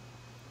right.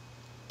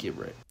 Get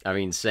right. I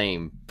mean,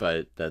 same,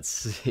 but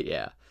that's...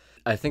 yeah.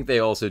 I think they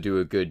also do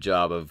a good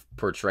job of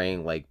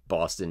portraying, like,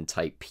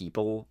 Boston-type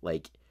people.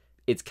 Like,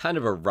 it's kind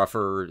of a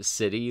rougher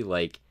city,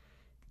 like,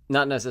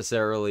 not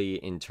necessarily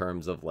in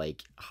terms of,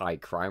 like, high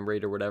crime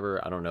rate or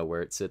whatever. I don't know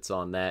where it sits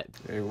on that.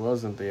 It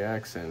wasn't the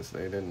accents.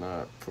 They did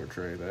not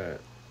portray that.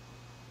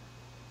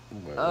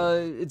 But...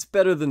 it's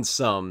better than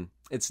some.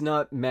 It's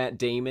not Matt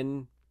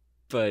Damon,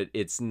 but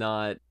it's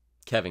not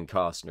Kevin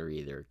Costner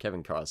either.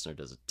 Kevin Costner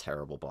does a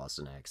terrible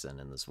Boston accent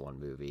in this one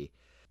movie.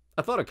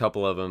 I thought a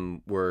couple of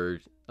them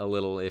were a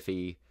little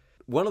iffy.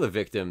 One of the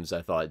victims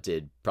I thought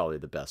did probably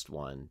the best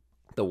one.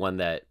 The one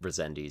that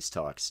Resendiz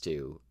talks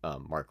to,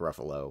 Mark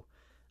Ruffalo.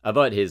 I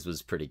thought his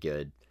was pretty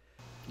good.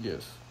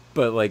 Yes.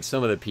 But, like,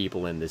 some of the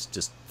people in this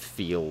just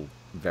feel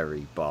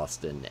very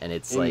Boston, and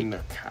it's like... In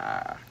the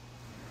car.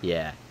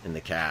 Yeah, in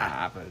the car.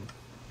 Harvard.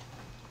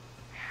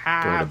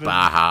 Go to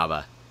Bar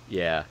Harbor.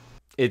 Yeah.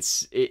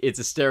 It's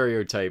a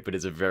stereotype, but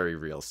it's a very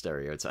real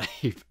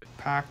stereotype.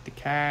 Park the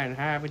car in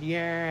Harvard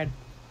Yard.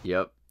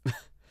 Yep.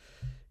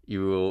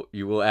 You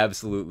will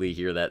absolutely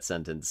hear that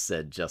sentence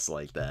said just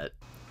like that.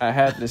 I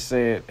had to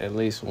say it at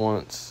least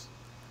once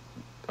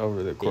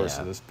over the course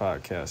of this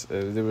podcast.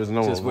 There was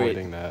no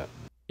avoiding that.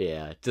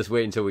 Yeah, just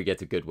wait until we get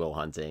to Good Will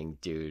Hunting,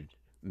 dude.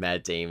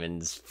 Matt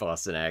Damon's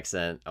Boston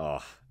accent.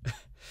 Oh,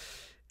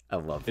 I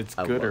love it. It's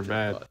good or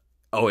bad?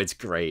 Oh, it's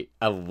great.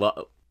 I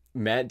love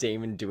Matt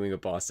Damon doing a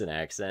Boston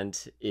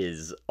accent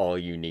is all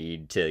you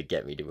need to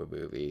get me to a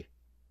movie.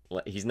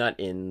 He's not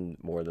in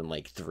more than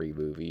like 3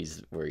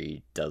 movies where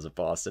he does a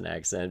Boston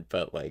accent,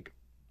 but like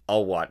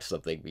I'll watch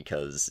something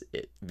because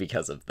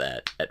of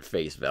that at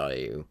face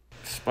value.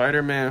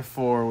 Spider-Man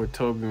 4 with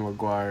Tobey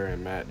Maguire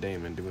and Matt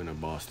Damon doing a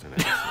Boston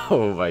accent.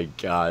 Oh my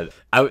god.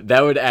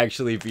 That would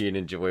actually be an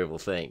enjoyable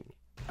thing.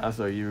 I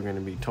thought you were going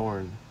to be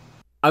torn.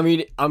 I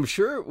mean, I'm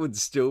sure it would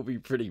still be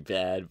pretty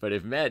bad, but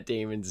if Matt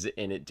Damon's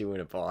in it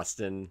doing a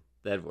Boston,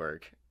 that'd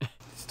work.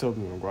 It's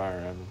Tobey Maguire,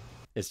 Evan.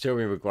 It's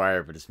Tobey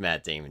Maguire, but it's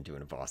Matt Damon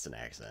doing a Boston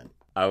accent.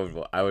 I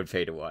would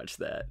pay to watch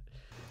that.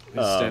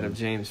 Instead of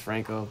James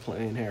Franco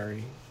playing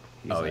Harry.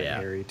 He's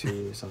Harry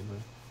too or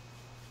something.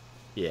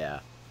 Yeah.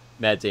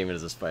 Matt Damon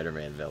is a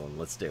Spider-Man villain.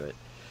 Let's do it.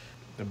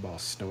 The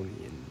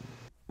Bostonian.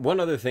 One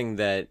other thing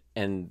that,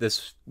 and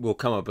this will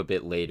come up a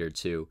bit later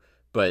too,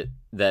 but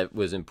that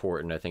was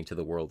important, I think, to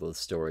the world of the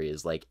story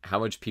is like how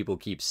much people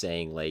keep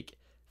saying like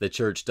the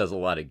church does a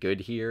lot of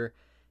good here.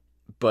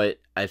 But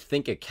I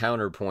think a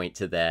counterpoint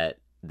to that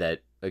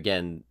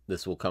again,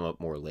 this will come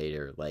up more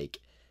later, like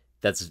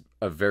that's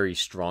a very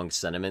strong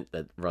sentiment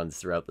that runs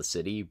throughout the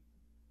city.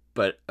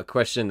 But a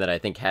question that I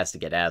think has to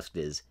get asked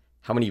is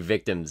how many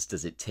victims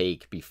does it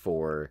take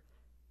before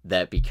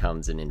that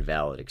becomes an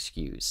invalid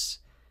excuse?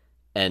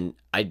 And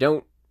I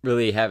don't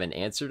really have an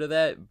answer to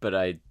that, but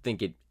I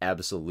think it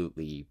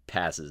absolutely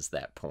passes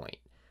that point.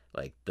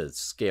 Like the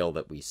scale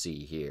that we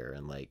see here,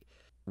 and like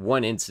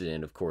one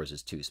incident, of course,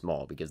 is too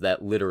small because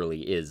that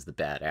literally is the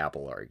bad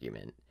apple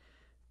argument.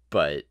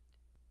 But,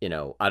 you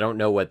know, I don't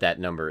know what that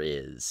number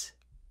is,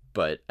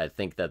 but I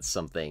think that's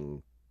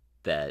something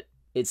that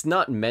it's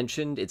not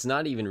mentioned. It's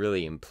not even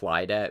really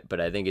implied at, but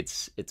I think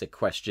it's a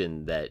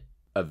question that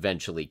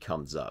eventually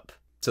comes up.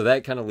 So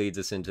that kind of leads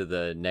us into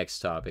the next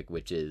topic,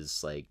 which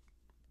is like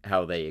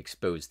how they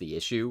expose the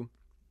issue.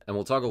 And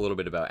we'll talk a little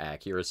bit about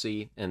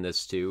accuracy in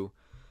this too.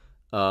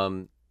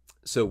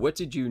 So what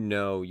did you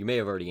know? You may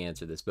have already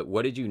answered this, but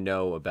what did you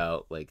know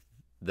about like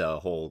the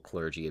whole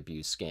clergy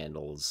abuse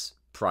scandals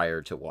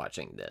prior to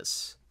watching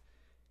this?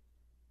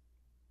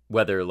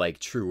 Whether like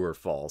true or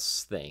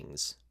false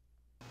things.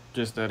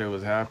 Just that it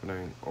was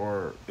happening,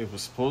 or it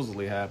was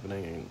supposedly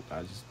happening, and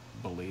I just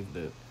believed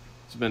it.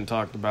 It's been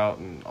talked about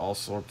in all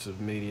sorts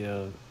of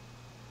media,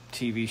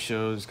 TV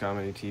shows,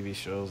 comedy TV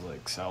shows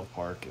like South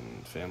Park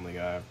and Family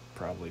Guy have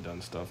probably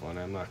done stuff on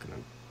it. I'm not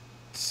going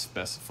to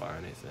specify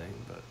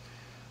anything, but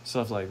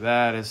stuff like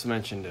that. It's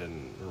mentioned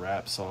in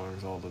rap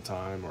songs all the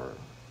time, or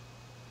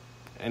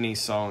any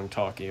song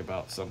talking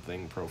about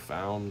something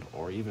profound,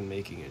 or even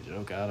making a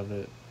joke out of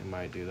it. It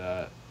might do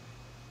that.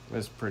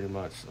 It's pretty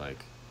much like,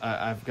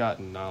 I've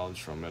gotten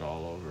knowledge from it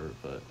all over,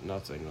 but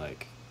nothing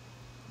like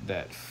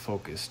that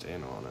focused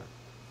in on it.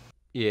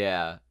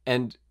 Yeah,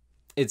 and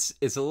it's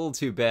a little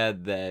too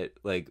bad that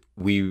like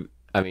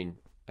I mean,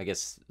 I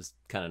guess there's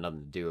kind of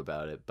nothing to do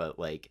about it, but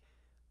like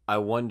I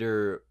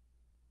wonder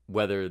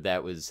whether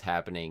that was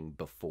happening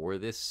before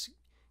this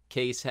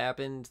case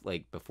happened,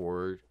 like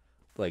before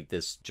like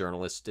this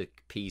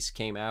journalistic piece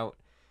came out,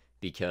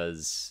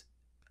 because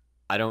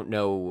I don't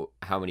know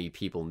how many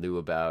people knew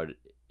about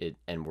it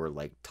and were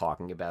like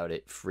talking about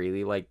it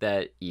freely like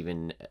that,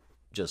 even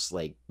just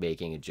like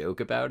making a joke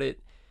about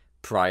it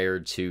prior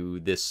to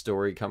this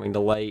story coming to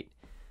light.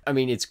 I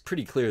mean, it's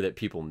pretty clear that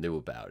people knew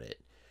about it,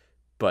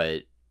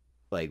 but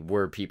like,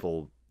 were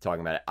people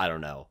talking about it? I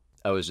don't know.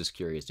 I was just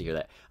curious to hear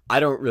that. I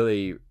don't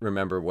really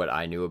remember what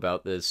I knew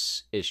about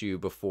this issue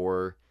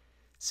before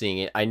seeing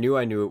it. I knew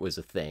it was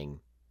a thing.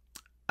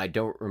 I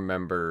don't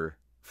remember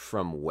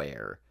from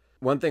where.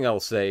 One thing I'll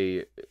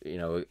say,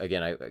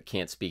 again, I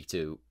can't speak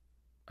to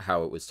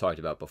how it was talked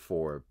about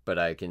before, but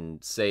I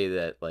can say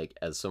that, like,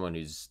 as someone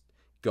who's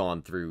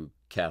gone through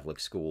Catholic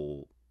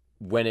school,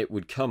 when it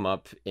would come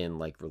up in,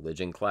 like,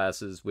 religion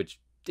classes, which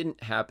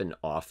didn't happen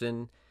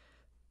often,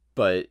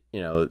 but,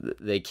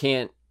 they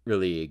can't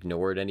really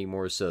ignore it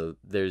anymore. So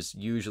there's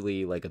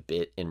usually, like, a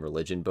bit in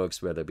religion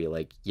books where they'll be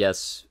like,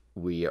 yes,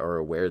 we are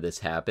aware this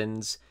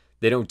happens.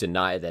 They don't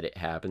deny that it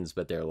happens,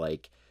 but they're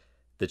like,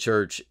 the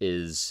church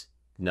is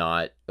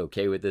not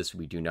okay with this.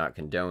 We do not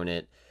condone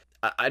it.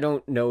 I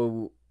don't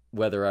know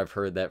whether I've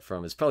heard that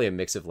from, it's probably a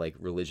mix of like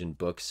religion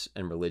books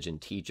and religion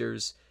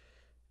teachers.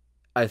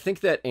 I think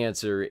that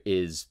answer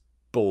is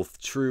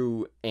both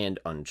true and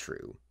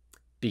untrue,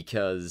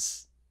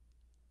 because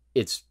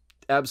it's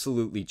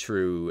absolutely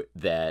true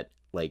that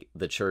like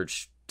the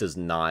church does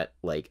not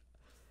like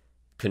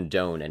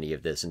condone any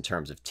of this in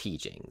terms of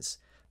teachings.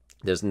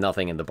 There's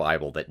nothing in the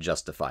Bible that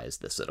justifies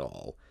this at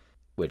all,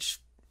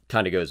 which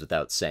kind of goes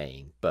without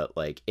saying, but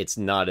like, it's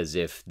not as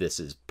if this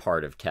is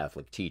part of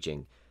Catholic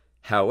teaching.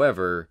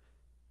 However,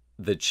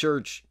 the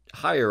church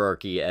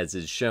hierarchy, as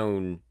is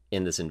shown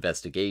in this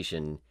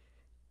investigation,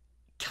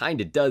 kind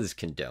of does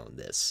condone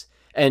this.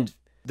 And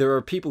there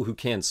are people who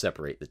can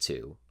separate the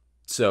two.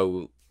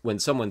 So when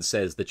someone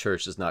says the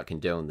church does not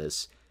condone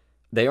this,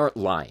 they aren't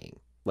lying.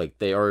 Like,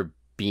 they are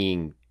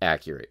being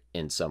accurate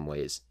in some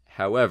ways.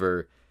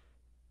 However,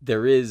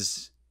 there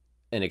is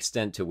an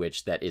extent to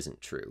which that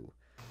isn't true.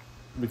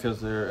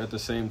 Because they're, at the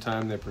same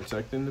time, they're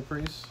protecting the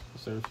priests?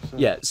 Is that what you're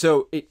saying? Yeah,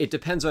 so it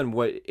depends on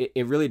what...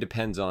 It really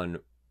depends on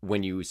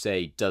when you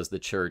say, does the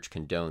church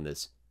condone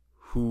this?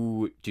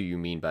 Who do you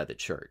mean by the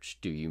church?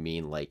 Do you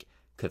mean, like,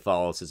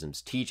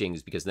 Catholicism's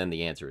teachings? Because then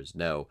the answer is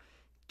no.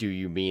 Do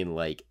you mean,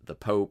 like, the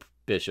Pope,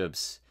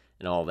 bishops,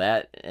 and all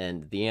that?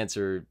 And the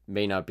answer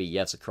may not be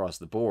yes across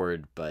the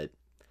board, but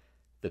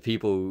the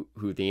people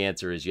who the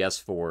answer is yes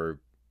for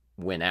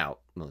win out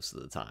most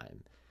of the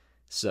time.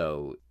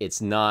 So it's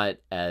not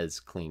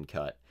as clean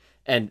cut.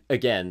 And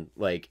again,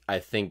 like, I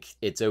think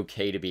it's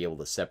okay to be able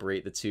to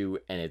separate the two,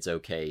 and it's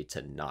okay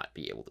to not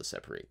be able to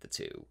separate the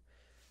two.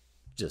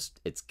 Just,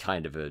 it's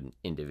kind of an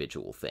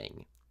individual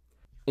thing.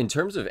 In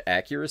terms of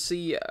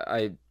accuracy,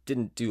 I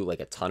didn't do like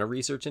a ton of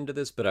research into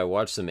this, but I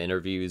watched some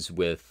interviews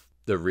with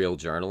the real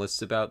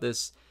journalists about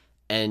this,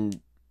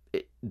 and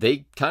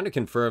they kind of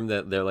confirmed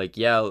that they're like,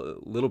 yeah,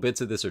 little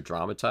bits of this are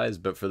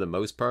dramatized, but for the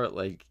most part,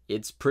 like,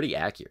 it's pretty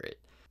accurate.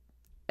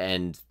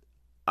 And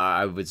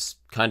I was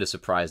kind of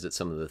surprised at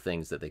some of the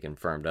things that they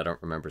confirmed. I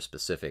don't remember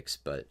specifics,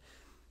 but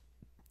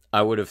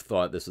I would have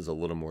thought this was a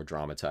little more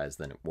dramatized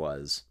than it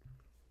was.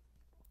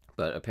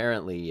 But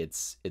apparently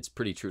it's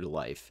pretty true to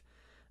life.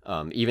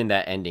 Even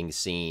that ending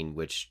scene,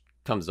 which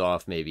comes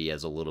off maybe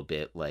as a little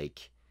bit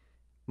like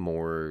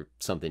more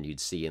something you'd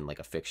see in like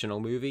a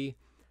fictional movie,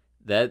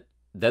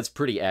 that's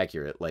pretty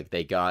accurate. Like,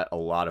 they got a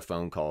lot of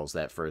phone calls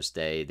that first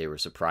day. They were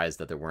surprised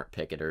that there weren't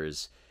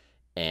picketers,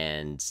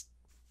 and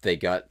they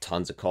got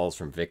tons of calls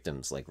from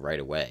victims like right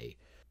away.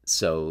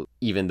 So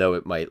even though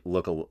it might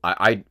look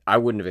I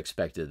wouldn't have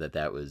expected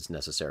that was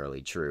necessarily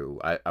true.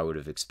 I would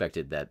have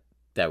expected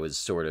that was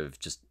sort of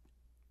just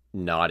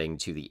nodding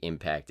to the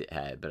impact it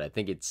had, but I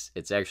think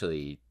it's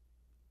actually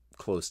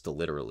close to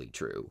literally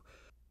true.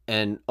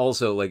 And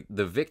also, like,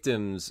 the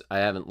victims, I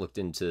haven't looked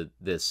into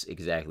this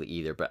exactly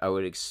either, but I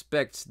would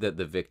expect that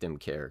the victim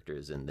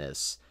characters in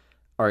this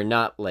are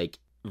not like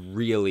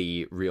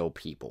really real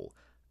people.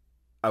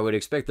 I would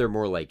expect they're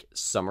more like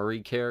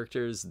summary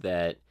characters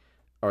that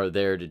are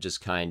there to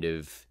just kind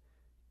of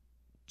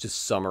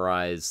just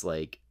summarize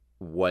like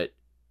what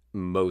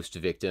most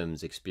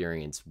victims'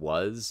 experience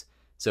was.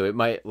 So it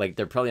might, like,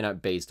 they're probably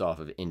not based off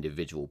of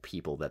individual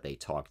people that they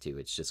talk to.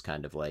 It's just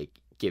kind of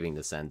like giving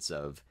the sense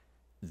of,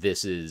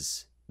 this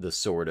is the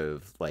sort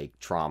of like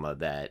trauma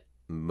that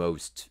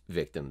most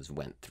victims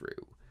went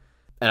through.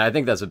 And I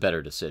think that's a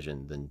better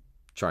decision than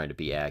trying to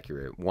be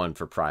accurate. One,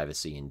 for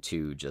privacy, and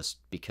two, just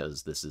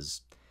because this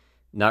is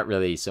not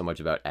really so much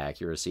about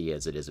accuracy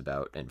as it is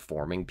about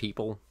informing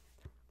people.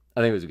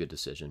 I think it was a good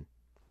decision.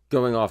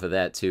 Going off of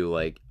that too,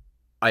 like,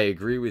 I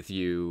agree with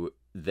you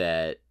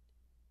that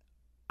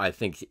I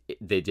think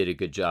they did a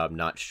good job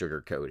not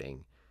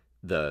sugarcoating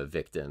the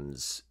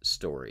victims'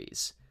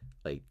 stories.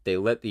 Like, they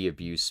let the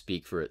abuse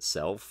speak for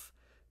itself,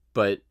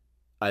 but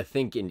I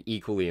think an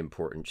equally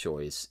important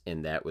choice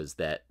in that was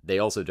that they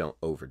also don't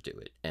overdo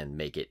it and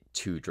make it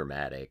too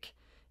dramatic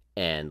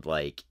and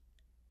like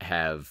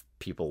have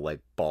people like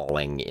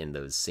bawling in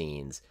those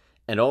scenes.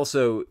 And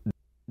also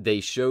they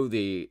show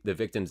the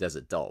victims as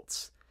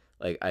adults.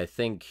 Like, I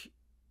think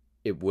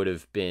it would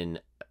have been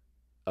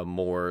a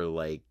more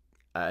like,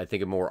 I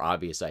think a more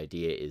obvious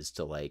idea is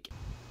to like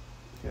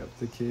Kept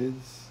the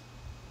kids.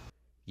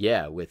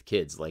 Yeah, with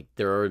kids. Like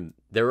there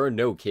are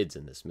no kids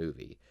in this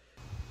movie.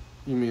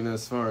 You mean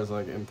as far as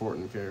like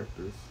important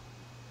characters?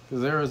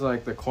 Because there was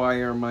like the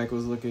choir Mike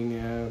was looking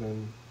at,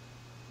 and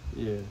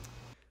yeah.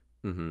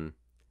 Mm-hmm.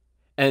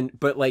 And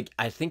but like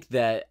I think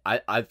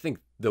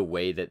the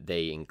way that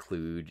they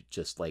include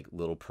just like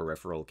little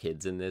peripheral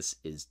kids in this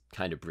is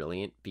kind of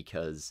brilliant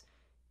because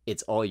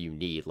it's all you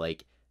need.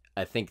 Like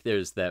I think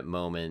there's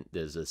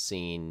a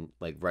scene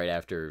like right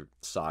after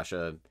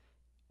Sasha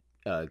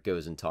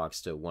goes and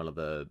talks to one of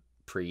the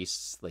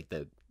priests, like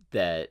the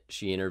that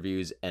she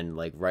interviews, and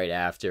like right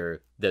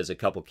after there's a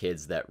couple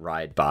kids that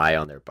ride by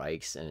on their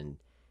bikes, and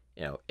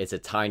it's a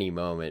tiny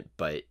moment,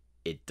 but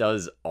it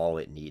does all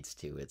it needs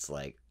to. It's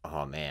like,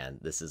 oh man,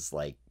 this is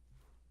like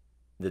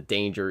the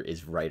danger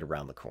is right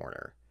around the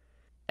corner.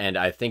 And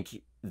I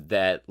think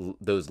that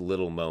those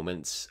little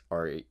moments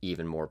are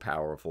even more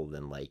powerful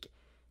than like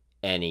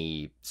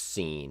any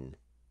scene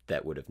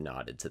that would have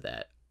nodded to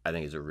that. I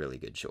think is a really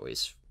good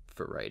choice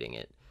for writing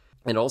it.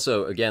 And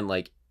also, again,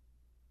 like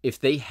if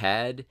they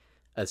had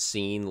a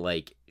scene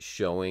like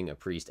showing a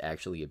priest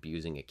actually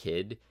abusing a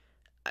kid,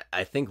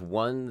 I think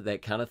one,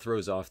 that kind of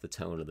throws off the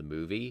tone of the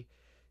movie.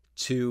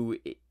 Two,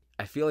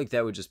 I feel like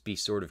that would just be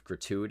sort of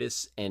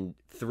gratuitous. And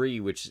three,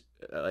 which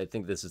I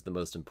think this is the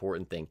most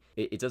important thing,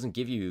 it doesn't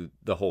give you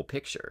the whole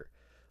picture.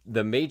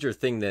 The major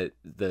thing that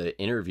the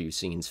interview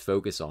scenes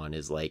focus on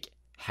is like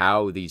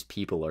how these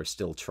people are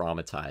still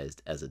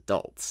traumatized as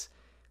adults,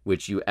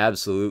 which you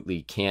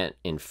absolutely can't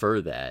infer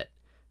that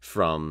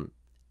from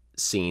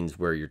scenes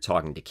where you're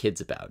talking to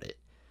kids about it.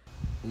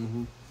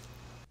 Mm-hmm.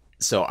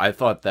 So I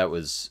thought that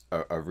was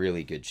a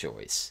really good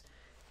choice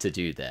to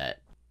do that,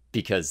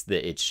 because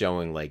it's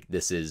showing like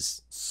this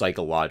is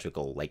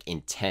psychological, like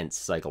intense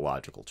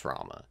psychological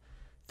trauma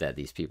that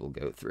these people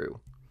go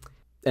through.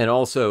 And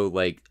also,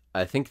 like,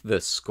 I think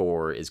the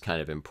score is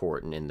kind of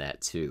important in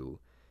that too,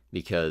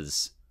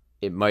 because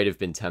it might have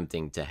been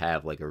tempting to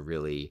have like a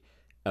really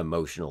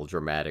emotional,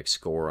 dramatic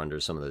score under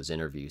some of those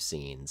interview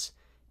scenes.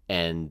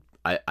 And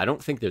I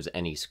don't think there's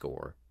any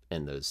score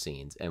in those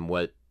scenes. And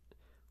what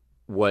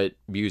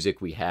music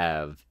we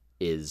have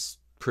is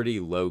pretty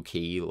low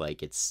key.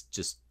 Like it's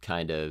just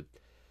kind of,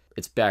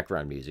 it's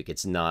background music.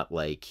 It's not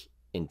like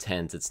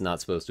intense. It's not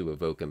supposed to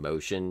evoke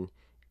emotion.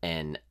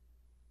 And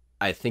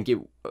I think it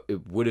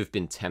would have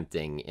been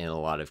tempting in a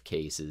lot of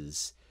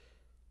cases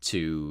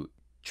to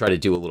try to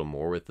do a little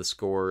more with the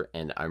score.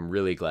 And I'm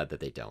really glad that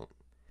they don't,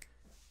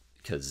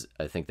 because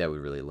I think that would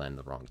really lend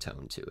the wrong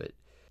tone to it.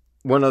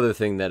 One other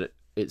thing that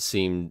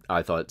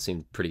I thought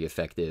seemed pretty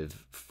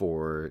effective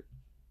for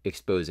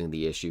exposing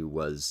the issue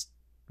was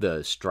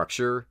the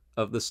structure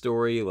of the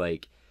story.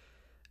 Like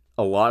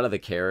a lot of the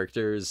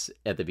characters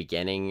at the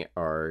beginning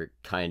are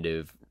kind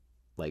of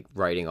like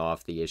writing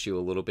off the issue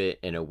a little bit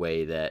in a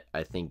way that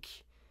I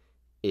think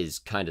is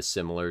kind of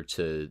similar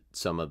to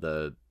some of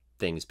the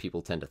things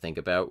people tend to think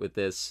about with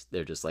this.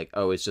 They're just like,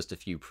 oh, it's just a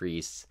few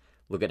priests.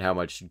 Look at how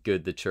much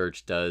good the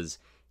church does.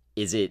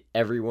 Is it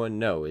everyone?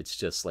 No, it's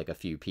just like a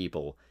few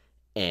people.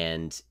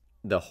 And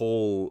the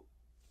whole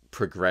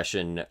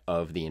progression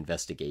of the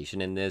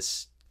investigation in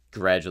this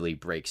gradually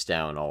breaks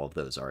down all of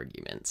those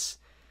arguments.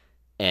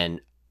 And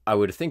I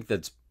would think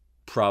that's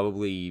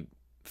probably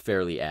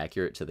fairly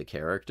accurate to the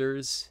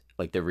characters,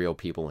 like the real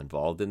people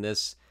involved in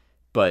this.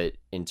 But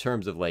in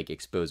terms of like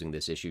exposing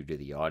this issue to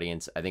the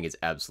audience, I think it's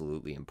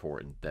absolutely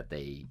important that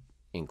they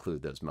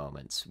include those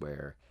moments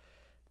where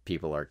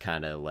people are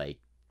kind of like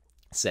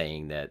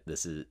saying that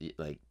this is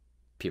like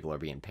people are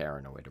being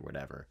paranoid or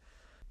whatever.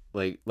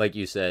 Like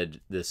you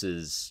said, this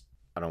is,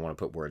 I don't want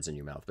to put words in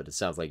your mouth, but it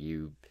sounds like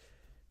you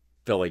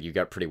feel like you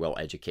got pretty well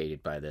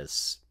educated by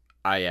this.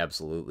 I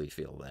absolutely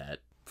feel that.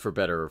 For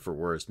better or for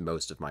worse,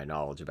 most of my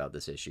knowledge about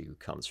this issue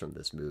comes from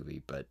this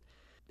movie, but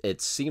it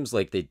seems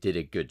like they did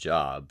a good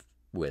job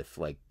with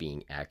like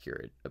being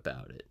accurate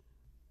about it,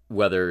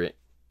 whether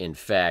in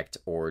fact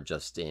or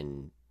just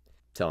in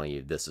telling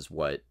you this is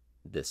what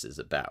this is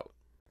about.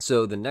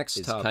 So the next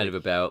is kind of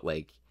about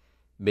like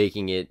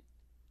making it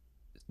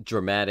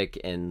dramatic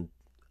and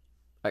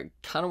I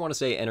kind of want to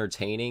say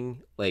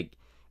entertaining, like,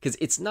 because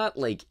it's not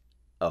like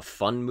a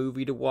fun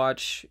movie to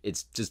watch.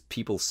 It's just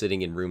people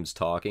sitting in rooms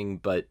talking,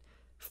 but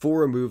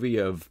for a movie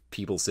of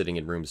people sitting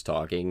in rooms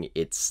talking,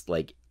 it's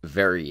like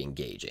very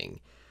engaging.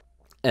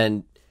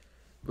 And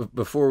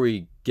before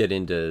we get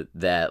into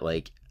that,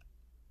 like,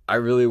 I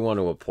really want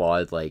to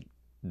applaud like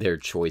their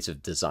choice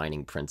of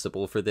designing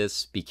principle for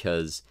this,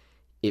 because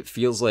it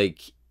feels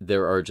like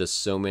there are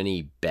just so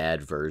many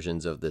bad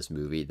versions of this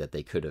movie that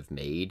they could have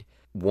made.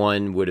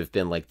 One would have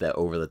been like the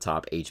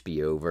over-the-top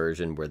HBO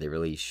version where they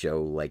really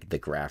show like the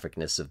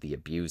graphicness of the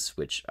abuse,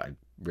 which I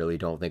really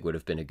don't think would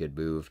have been a good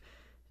move.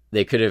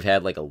 They could have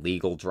had like a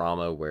legal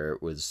drama where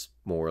it was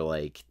more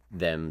like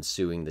them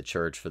suing the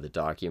church for the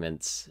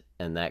documents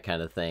and that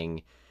kind of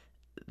thing.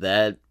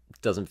 That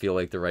doesn't feel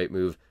like the right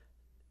move.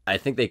 I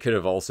think they could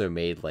have also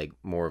made like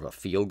more of a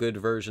feel-good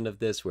version of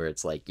this where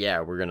it's like, yeah,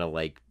 we're gonna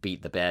like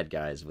beat the bad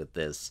guys with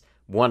this.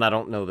 One, I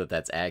don't know that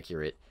that's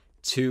accurate.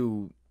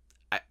 Two,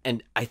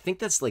 and I think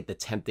that's like the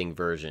tempting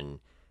version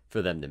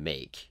for them to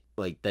make.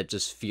 Like that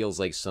just feels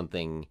like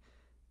something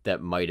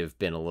that might have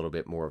been a little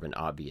bit more of an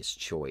obvious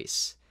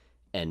choice,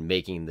 and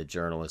making the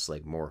journalist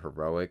like more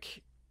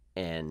heroic.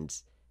 And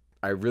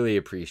I really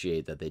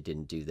appreciate that they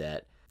didn't do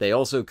that. They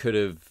also could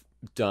have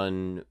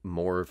done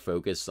more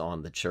focus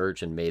on the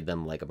church and made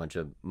them like a bunch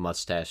of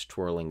mustache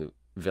twirling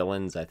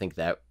villains. I think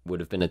that would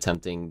have been a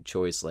tempting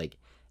choice. Like,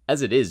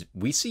 as it is,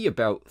 we see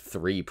about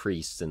 3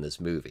 priests in this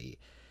movie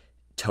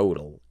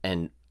total,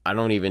 and I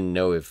don't even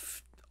know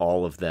if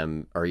all of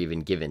them are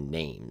even given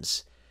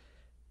names.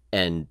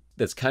 And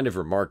that's kind of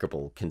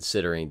remarkable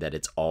considering that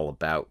it's all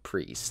about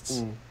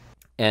priests.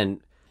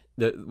 And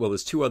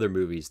there's 2 other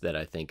movies that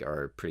I think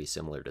are pretty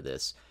similar to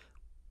this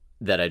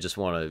that I just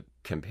want to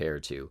compare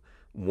to.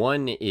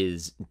 One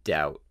is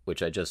Doubt,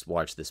 which I just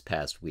watched this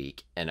past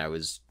week, and I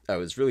was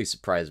really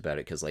surprised about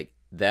it because like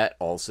that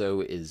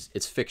also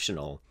it's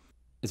fictional.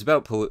 It's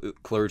about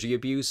clergy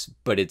abuse,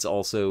 but it's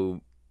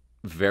also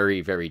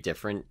very, very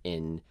different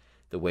in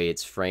the way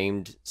it's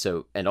framed.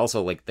 So, and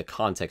also like the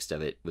context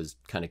of it was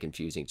kind of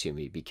confusing to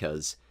me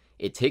because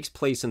it takes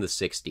place in the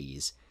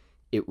 60s.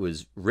 It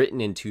was written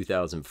in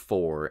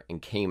 2004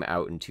 and came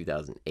out in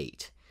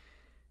 2008.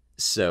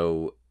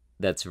 So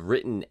that's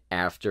written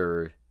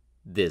after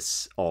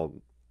this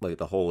all, like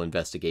the whole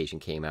investigation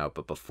came out,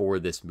 but before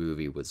this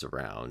movie was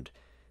around.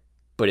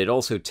 But it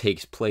also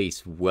takes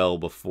place well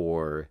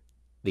before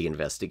the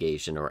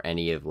investigation or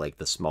any of like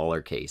the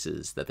smaller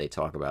cases that they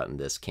talk about in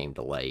this came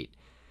to light.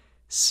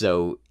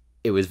 So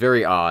it was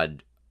very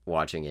odd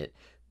watching it.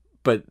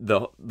 But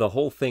the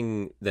whole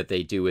thing that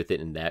they do with it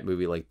in that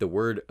movie, like the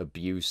word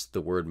abuse, the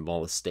word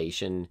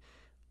molestation,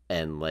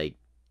 and like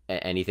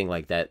anything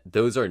like that,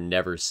 those are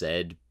never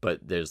said, but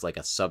there's like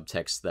a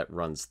subtext that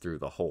runs through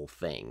the whole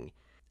thing.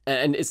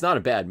 And it's not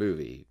a bad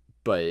movie,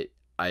 but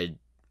I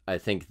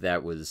think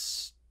that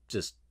was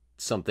just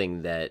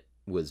something that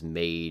was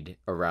made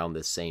around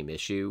the same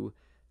issue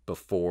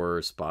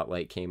before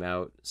Spotlight came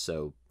out.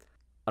 So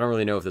I don't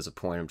really know if there's a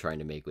point I'm trying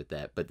to make with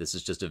that, but this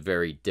is just a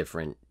very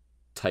different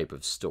type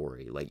of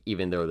story. Like,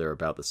 even though they're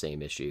about the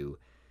same issue,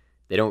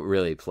 they don't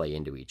really play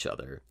into each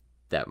other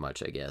that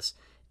much, I guess.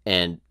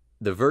 And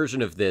the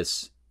version of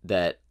this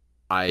that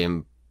I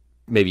am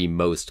maybe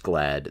most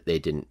glad they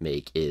didn't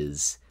make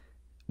is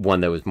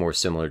one that was more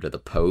similar to The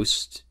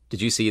Post.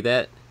 Did you see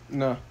that?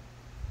 No.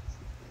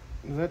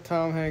 Is that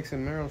Tom Hanks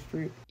and Meryl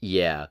Streep?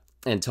 Yeah.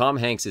 And Tom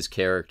Hanks's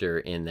character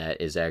in that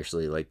is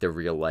actually like the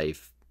real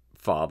life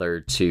father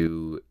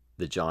to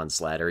the John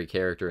Slattery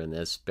character in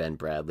this, Ben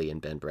Bradley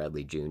and Ben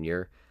Bradley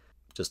Jr.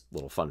 Just a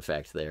little fun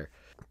fact there.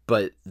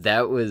 But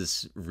that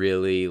was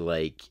really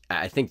like,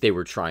 I think they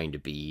were trying to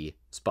be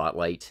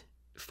Spotlight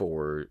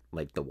for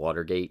like the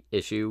Watergate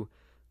issue,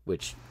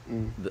 which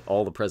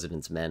All the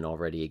President's Men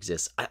already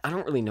exists. I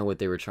don't really know what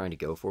they were trying to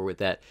go for with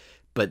that,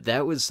 but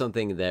that was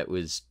something that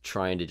was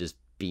trying to just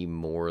be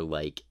more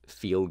like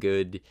feel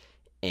good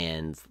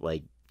and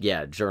like,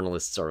 yeah,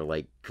 journalists are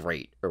like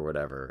great or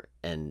whatever.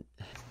 And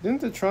didn't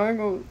the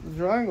Triangle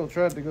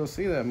tried to go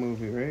see that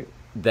movie, right?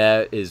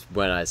 That is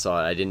when I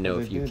saw it. I didn't know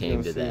if you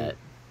came to that. It.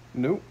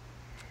 Nope.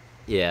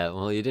 Yeah,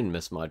 well, you didn't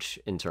miss much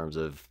in terms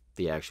of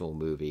the actual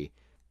movie,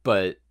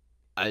 but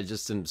I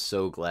just am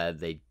so glad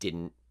they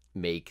didn't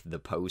make the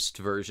Post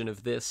version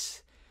of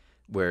this,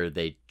 where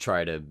they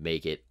try to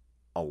make it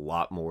a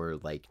lot more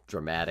like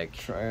dramatic,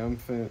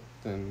 triumphant,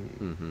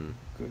 and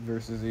good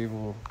versus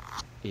evil.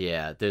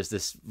 Yeah, there's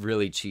this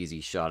really cheesy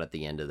shot at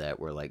the end of that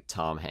where like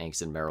Tom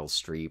Hanks and Meryl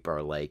Streep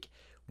are like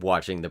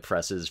watching the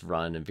presses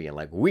run and being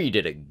like, "We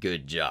did a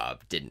good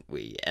job, didn't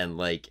we?" And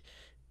like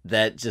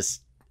that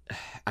just,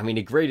 I mean,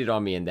 it grated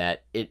on me in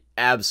that it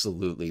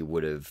absolutely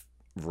would have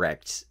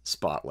wrecked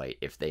Spotlight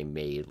if they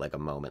made like a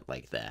moment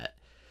like that.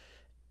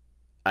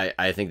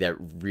 I think that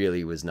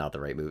really was not the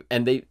right move.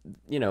 And they,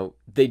 you know,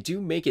 they do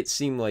make it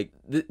seem like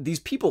these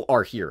people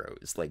are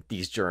heroes, like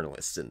these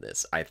journalists in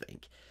this, I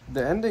think.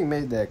 The ending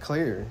made that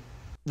clear.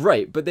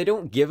 Right, but they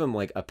don't give them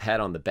like a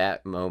pat on the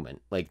back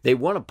moment. Like they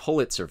won a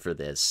Pulitzer for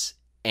this,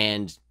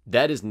 and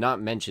that is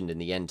not mentioned in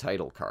the end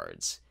title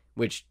cards,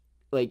 which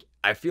like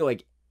I feel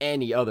like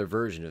any other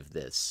version of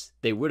this,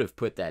 they would have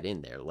put that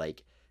in there.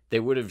 Like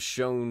they would have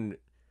shown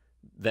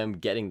them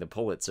getting the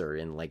Pulitzer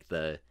in like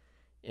the,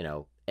 you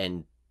know,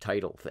 end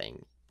title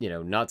thing, you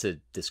know, not to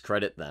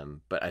discredit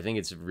them, but I think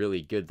it's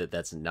really good that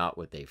that's not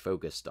what they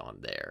focused on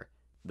there.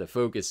 The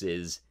focus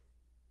is,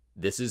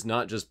 this is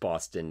not just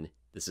Boston,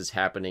 this is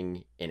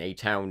happening in a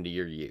town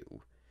near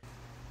you.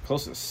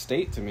 Closest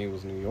state to me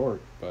was New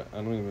York, but I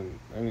don't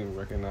even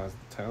recognize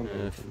the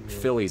town.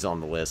 Philly's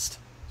on the list.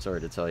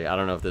 Sorry to tell you. I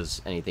don't know if there's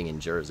anything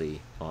in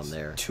Jersey on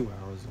there. 2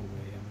 hours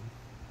away.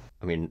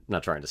 I mean,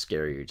 not trying to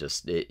scare you,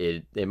 just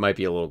it might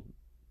be a little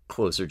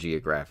closer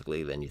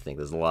geographically than you think.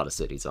 There's a lot of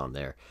cities on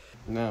there.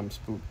 Now I'm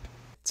spooked.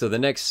 So the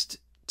next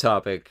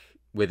topic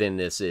within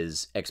this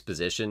is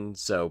exposition.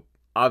 So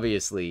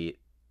obviously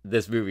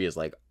this movie is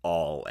like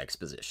all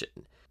exposition,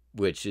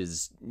 which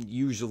is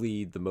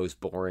usually the most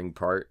boring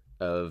part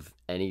of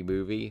any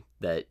movie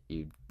that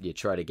you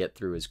try to get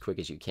through as quick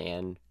as you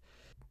can.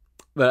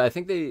 But I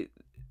think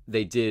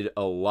they did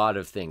a lot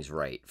of things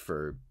right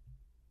for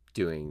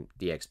doing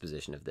the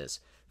exposition of this.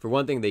 For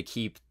one thing, they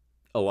keep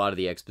a lot of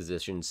the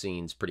exposition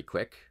scenes pretty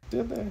quick.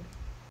 Did they?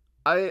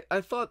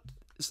 I thought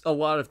a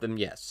lot of them,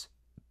 yes.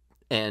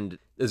 And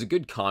there's a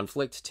good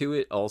conflict to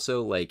it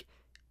also. Like,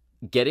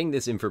 getting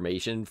this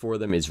information for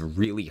them is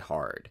really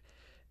hard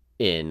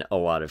in a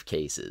lot of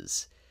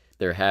cases.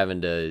 They're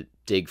having to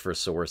dig for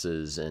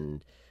sources,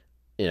 and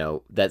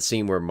that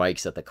scene where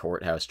Mike's at the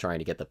courthouse trying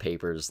to get the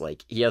papers,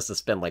 like, he has to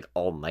spend like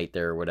all night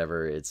there or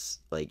whatever. It's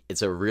like,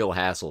 it's a real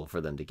hassle for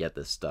them to get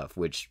this stuff,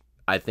 which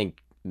I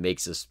think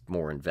makes us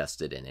more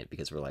invested in it,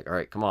 because we're like, all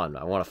right, come on,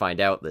 I want to find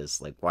out this.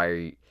 Like,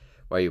 why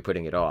are you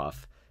putting it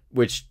off?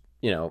 Which,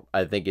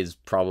 I think is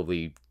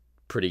probably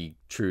pretty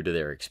true to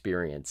their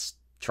experience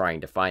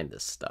trying to find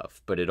this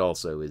stuff, but it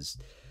also is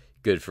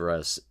good for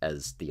us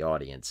as the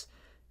audience.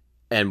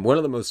 And one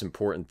of the most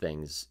important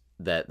things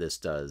that this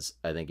does,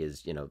 I think,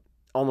 is,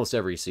 almost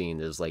every scene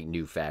there's like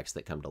new facts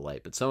that come to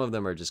light, but some of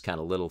them are just kind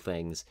of little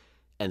things,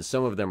 and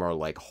some of them are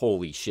like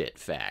holy shit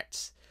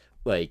facts.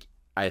 Like,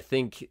 I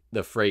think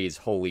the phrase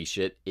holy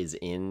shit is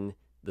in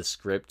the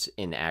script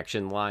in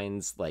action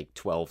lines like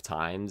 12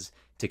 times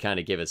to kind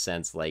of give a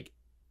sense, like,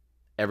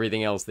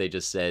 everything else they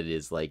just said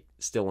is like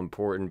still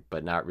important,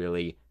 but not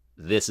really.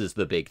 This is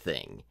the big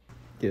thing.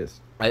 Yes.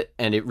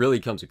 And it really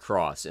comes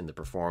across in the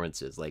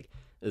performances. Like,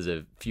 there's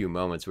a few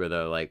moments where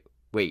they're like,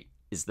 wait,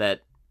 is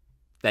that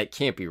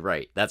can't be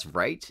right. That's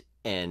right.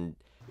 And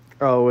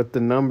with the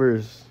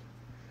numbers.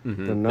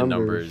 Mm-hmm, the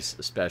numbers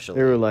especially.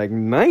 They were like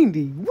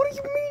 90. What do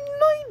you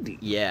mean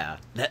 90? Yeah.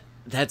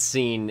 That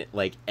scene,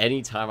 like,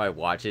 anytime I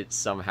watch it,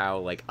 somehow,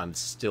 like, I'm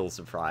still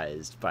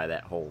surprised by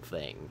that whole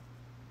thing.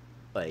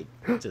 Like,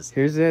 just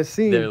here's that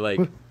scene. They're like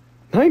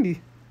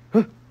 90.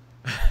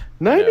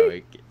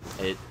 90?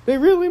 They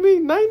really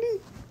mean 90?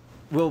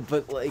 Well,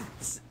 but like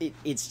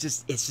it's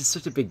just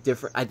such a big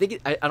difference. I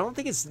don't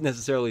think it's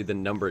necessarily the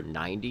number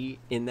 90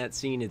 in that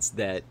scene. It's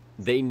that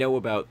they know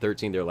about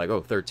 13. They're like,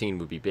 oh, 13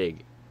 would be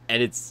big,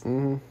 and it's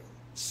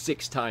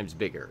 6 times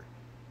bigger,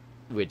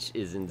 which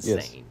is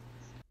insane. Yes.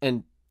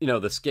 And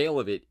the scale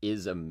of it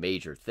is a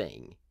major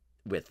thing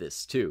with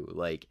this too.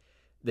 Like,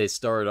 they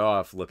start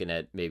off looking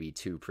at maybe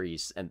 2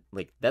 priests, and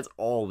like that's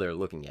all they're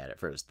looking at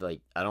first.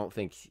 Like, I don't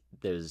think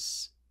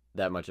there's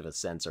that much of a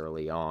sense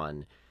early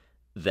on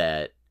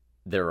that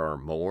there are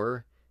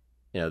more.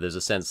 There's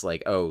a sense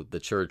like, oh, the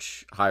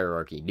church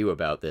hierarchy knew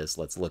about this,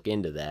 let's look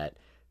into that.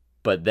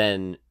 But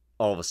then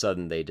all of a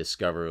sudden they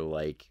discover,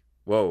 like,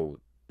 whoa,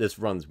 this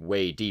runs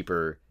way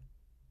deeper.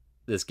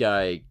 This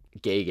guy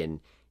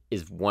Gagan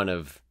is one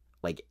of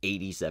like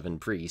 87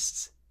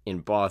 priests in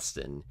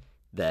Boston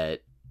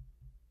that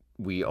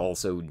we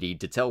also need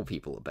to tell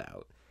people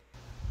about.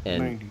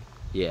 And 90.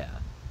 Yeah.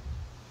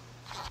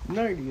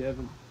 90,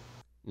 Evan.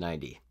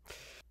 90.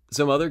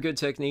 Some other good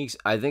techniques,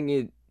 I think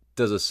it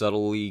does a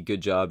subtly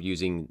good job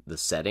using the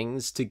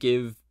settings to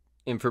give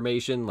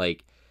information.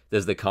 Like,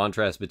 there's the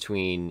contrast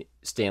between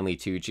Stanley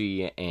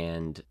Tucci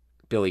and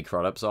Billy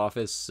Crudup's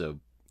office, so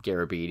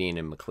Garabedian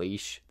and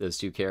McLeish, those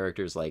 2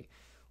 characters. Like,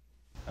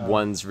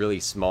 one's really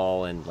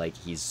small and like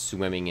he's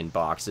swimming in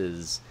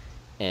boxes,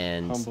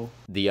 and humble.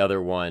 The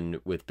other one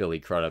with Billy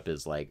Crudup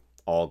is like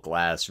all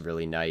glass,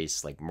 really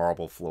nice, like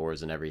marble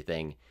floors and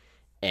everything.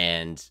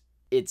 And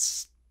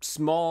it's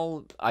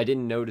small. I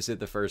didn't notice it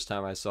the first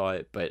time I saw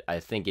it, but I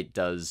think it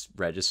does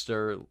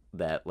register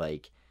that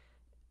like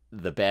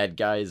the bad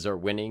guys are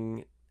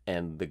winning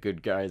and the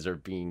good guys are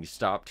being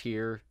stopped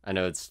here. I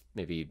know it's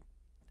maybe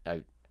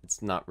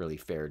it's not really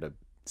fair to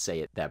say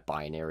it that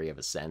binary of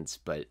a sense,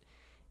 but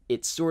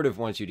it sort of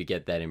wants you to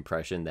get that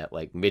impression that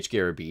like Mitch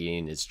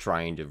Garabedian is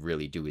trying to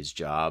really do his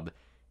job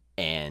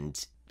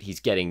and he's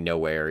getting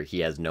nowhere. He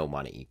has no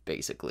money,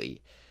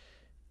 basically.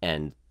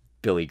 And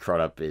Billy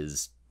Crudup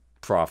is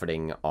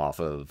profiting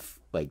off of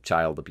like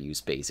child abuse,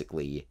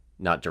 basically,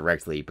 not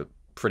directly, but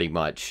pretty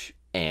much.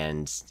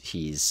 And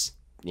he's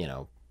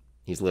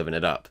living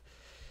it up.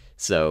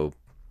 So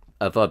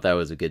I thought that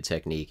was a good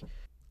technique.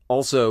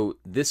 Also,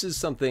 this is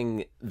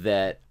something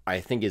that I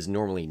think is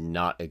normally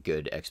not a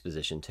good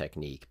exposition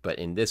technique, but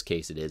in this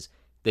case it is.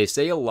 They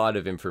say a lot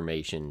of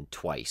information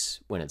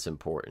twice when it's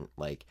important.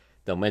 Like,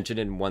 they'll mention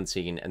it in one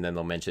scene and then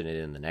they'll mention it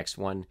in the next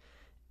one.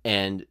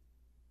 And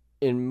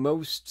in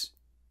most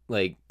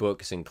like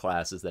books and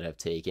classes that I've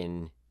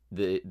taken,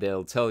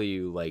 they'll tell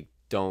you like,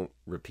 don't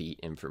repeat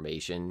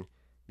information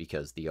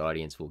because the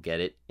audience will get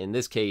it. In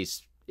this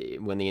case,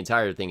 when the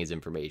entire thing is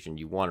information,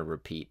 you want to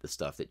repeat the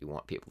stuff that you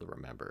want people to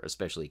remember,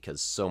 especially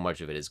because so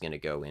much of it is going to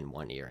go in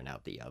one ear and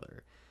out the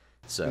other.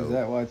 So is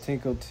that why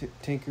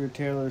Tinker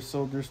Tailor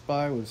Soldier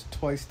Spy was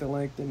twice the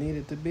length it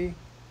needed to be?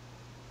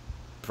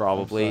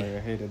 Probably. I'm sorry, I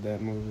hated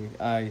that movie.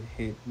 I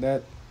hate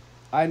that.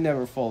 I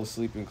never fall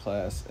asleep in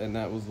class, and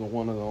that was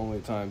one of the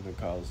only times in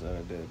college that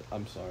I did.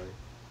 I'm sorry.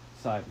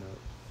 Side note.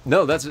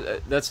 No, that's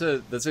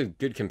a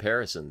good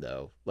comparison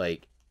though.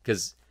 Like,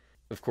 because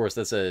of course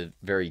that's a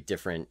very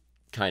different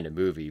kind of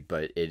movie,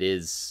 but it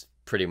is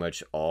pretty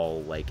much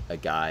all like a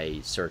guy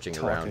searching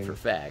around Talking. for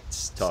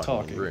facts, Just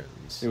talking in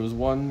rooms. It was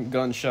one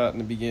gunshot in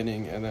the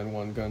beginning and then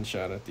one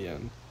gunshot at the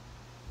end.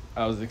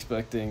 I was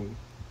expecting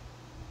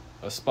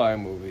a spy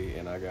movie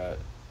and I got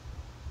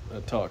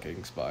a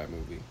talking spy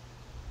movie.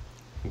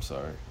 I'm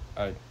sorry.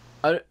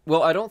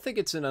 Well, I don't think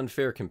it's an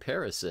unfair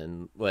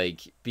comparison,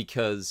 like,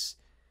 because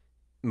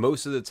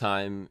most of the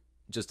time,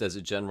 just as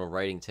a general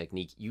writing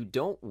technique, you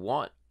don't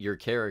want your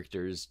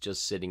characters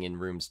just sitting in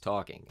rooms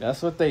talking.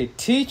 That's what they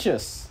teach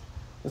us.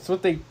 That's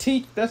what they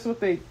teach. That's what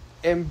they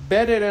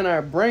embedded in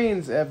our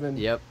brains, Evan.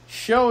 Yep.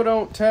 Show,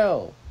 don't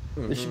tell.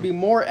 Mm-hmm. There should be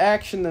more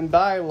action than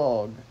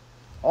dialogue.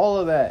 All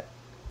of that.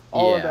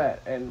 All of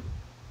that. And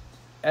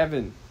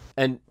Evan.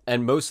 And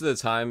most of the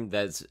time,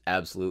 that's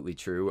absolutely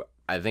true.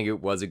 I think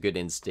it was a good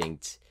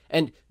instinct.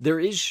 And there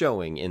is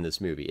showing in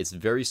this movie. It's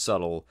very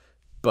subtle,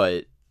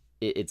 but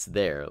it's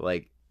there.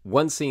 Like,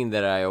 one scene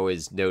that I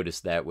always notice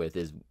that with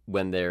is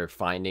when they're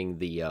finding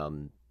the,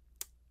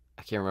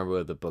 I can't remember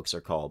what the books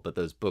are called, but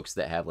those books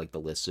that have, like, the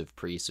lists of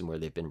priests and where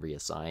they've been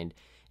reassigned.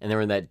 And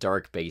they're in that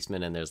dark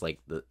basement, and there's, like,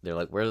 they're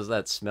like, where is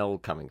that smell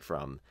coming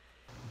from?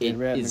 It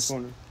is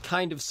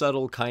kind of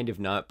subtle, kind of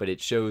not, but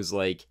it shows,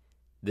 like,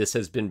 this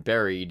has been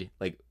buried.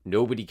 Like,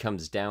 nobody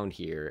comes down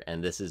here,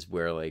 and this is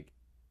where, like,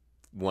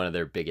 one of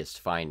their biggest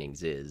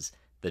findings is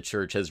the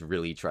church has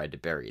really tried to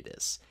bury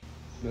this.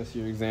 That's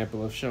your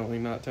example of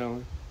showing, not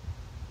telling.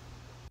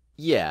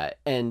 Yeah,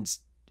 and,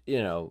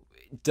 you know,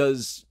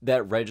 does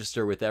that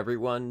register with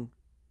everyone?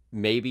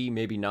 Maybe,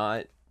 maybe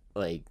not.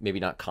 Like, maybe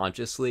not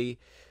consciously,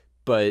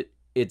 but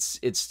it's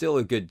still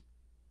a good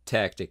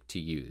tactic to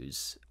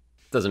use.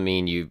 Doesn't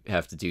mean you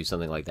have to do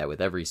something like that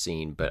with every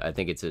scene, but I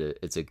think it's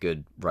a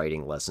good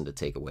writing lesson to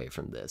take away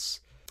from this.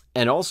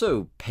 And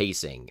also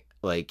pacing.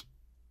 Like,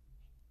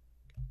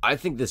 I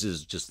think this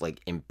is just, like,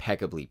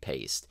 impeccably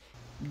paced.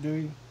 Do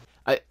you?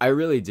 I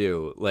really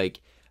do.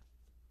 Like,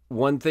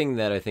 one thing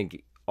that I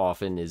think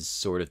often is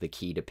sort of the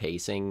key to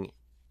pacing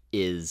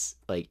is,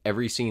 like,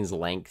 every scene's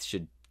length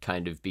should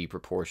kind of be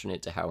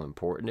proportionate to how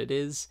important it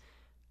is.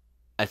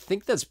 I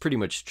think that's pretty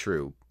much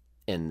true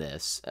in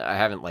this. I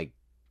haven't, like,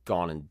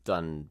 gone and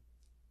done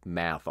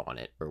math on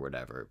it or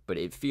whatever, but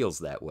it feels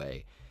that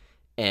way.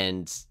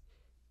 And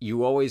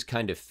you always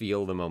kind of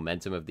feel the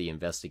momentum of the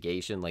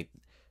investigation. Like,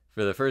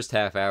 for the first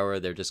half hour,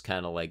 they're just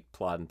kind of, like,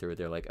 plodding through it.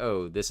 They're like,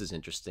 oh, this is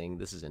interesting.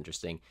 This is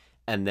interesting.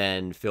 And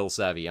then Phil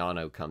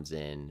Saviano comes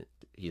in.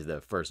 He's the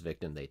first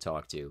victim they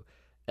talk to.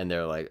 And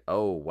they're like,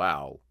 oh,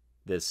 wow,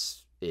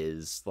 this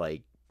is,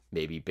 like,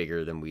 maybe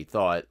bigger than we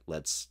thought.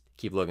 Let's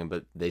keep looking.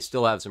 But they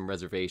still have some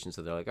reservations.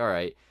 So they're like, all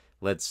right,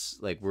 let's,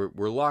 like,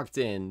 we're locked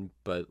in,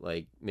 but,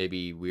 like,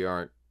 maybe we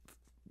aren't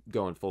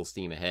going full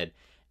steam ahead.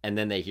 And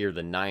then they hear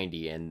the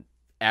 90. And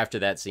after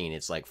that scene,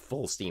 it's, like,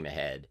 full steam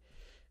ahead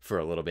for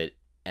a little bit.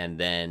 And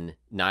then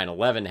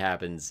 9/11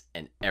 happens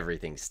and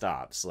everything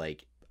stops.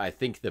 Like, I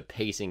think the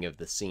pacing of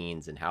the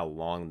scenes and how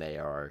long they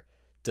are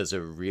does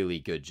a really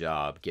good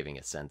job giving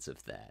a sense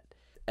of that.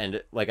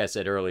 And like I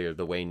said earlier,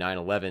 the way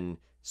 9/11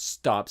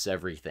 stops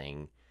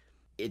everything,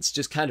 it's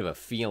just kind of a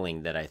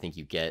feeling that I think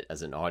you get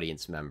as an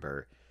audience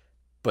member,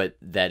 but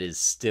that is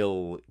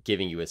still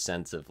giving you a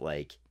sense of,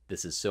 like,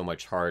 this is so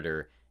much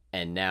harder.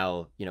 And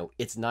now, you know,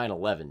 it's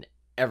 9/11.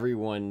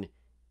 Everyone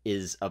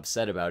is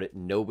upset about it.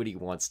 Nobody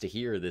wants to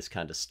hear this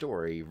kind of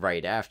story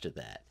right after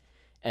that.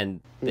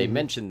 And they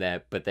mention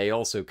that, but they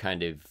also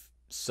kind of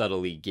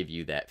subtly give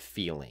you that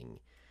feeling.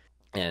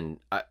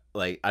 And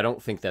I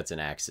don't think that's an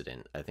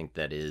accident. I think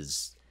that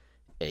is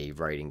a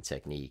writing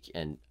technique.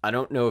 And I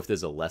don't know if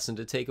there's a lesson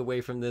to take away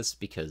from this,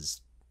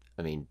 because,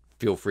 I mean,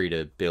 feel free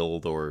to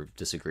build or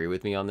disagree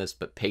with me on this,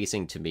 but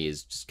pacing to me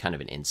is just kind of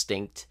an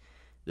instinct.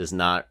 There's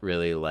not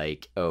really,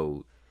 like,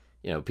 oh,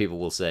 you know, people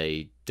will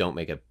say don't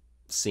make a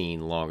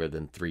scene longer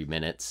than 3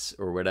 minutes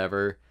or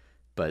whatever,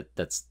 but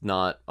that's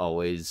not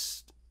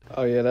always.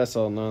 Oh yeah, that's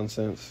all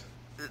nonsense.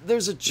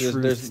 There's a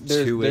truth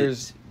to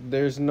it.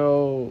 There's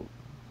no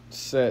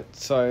set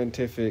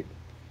scientific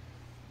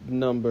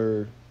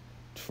number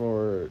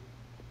for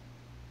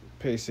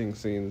pacing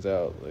scenes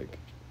out. Like,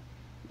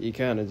 you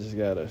kind of just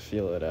gotta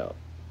feel it out.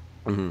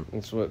 Mm-hmm.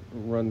 That's what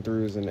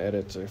run-throughs and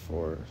edits are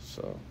for.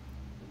 So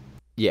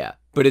yeah,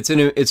 but it's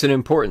an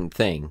important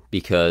thing,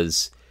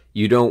 because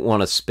you don't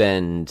want to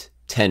spend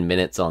 10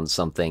 minutes on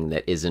something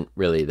that isn't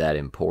really that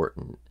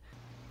important.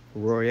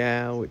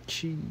 Royale with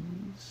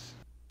cheese.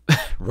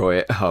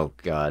 Oh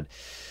god.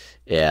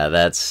 Yeah,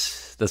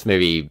 that's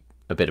maybe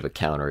a bit of a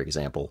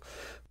counterexample.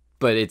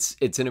 But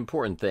it's an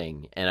important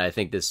thing, and I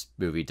think this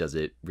movie does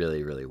it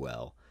really, really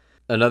well.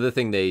 Another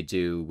thing they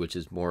do, which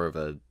is more of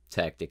a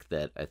tactic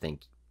that I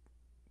think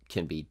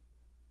can be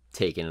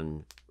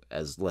taken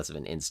as less of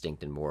an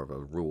instinct and more of a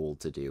rule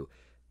to do,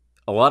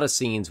 a lot of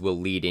scenes will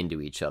lead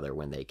into each other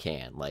when they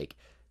can. Like,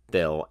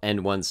 they'll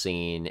end one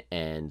scene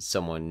and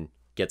someone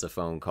gets a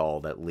phone call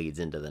that leads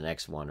into the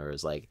next one, or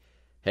is like,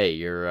 hey,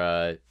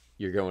 you're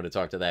going to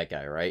talk to that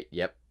guy, right?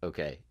 Yep.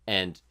 Okay.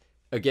 And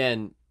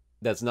again,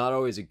 that's not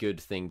always a good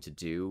thing to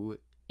do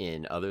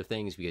in other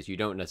things, because you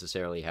don't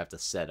necessarily have to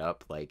set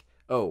up, like,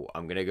 oh,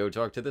 I'm going to go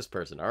talk to this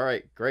person. All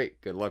right,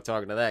 great. Good luck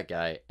talking to that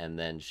guy. And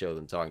then show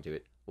them talking to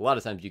it. A lot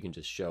of times you can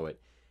just show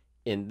it.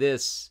 In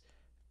this,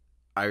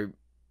 I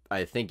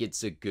I think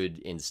it's a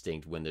good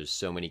instinct when there's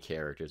so many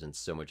characters and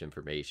so much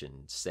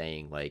information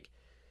saying, like,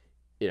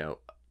 you know,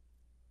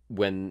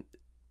 when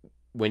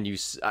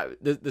this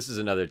is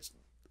another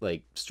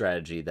like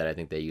strategy that I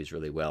think they use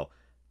really well.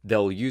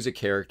 They'll use a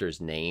character's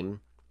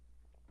name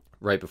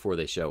right before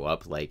they show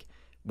up. Like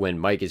when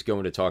Mike is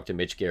going to talk to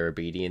Mitch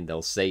Garabedian,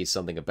 they'll say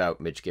something about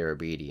Mitch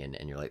Garabedian,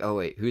 and you're like, oh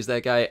wait, who's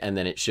that guy? And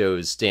then it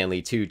shows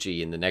Stanley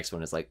Tucci, and the next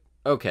one is like,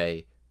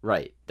 okay,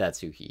 right,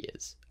 that's who he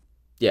is.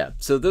 Yeah,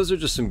 so those are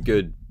just some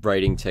good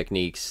writing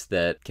techniques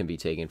that can be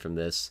taken from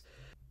this.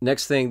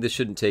 Next thing, this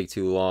shouldn't take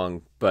too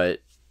long,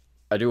 but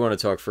I do want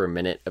to talk for a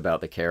minute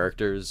about the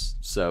characters.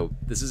 So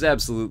this is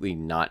absolutely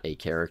not a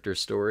character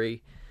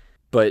story,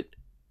 but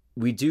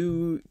we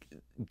do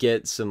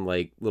get some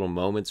like little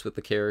moments with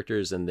the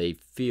characters, and they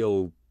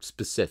feel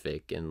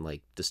specific and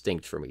like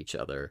distinct from each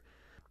other.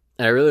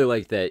 And I really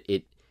like that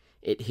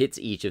it hits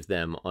each of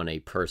them on a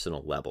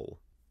personal level.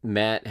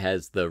 Matt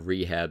has the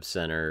rehab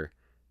center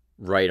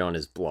right on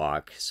his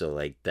block, so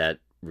like that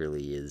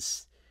really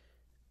is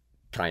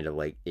kind of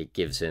like it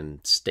gives him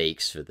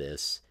stakes for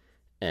this.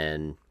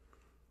 And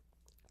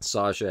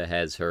Sasha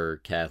has her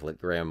Catholic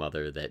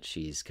grandmother that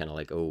she's kind of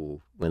like,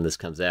 oh, when this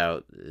comes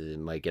out, it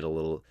might get a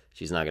little,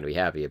 she's not going to be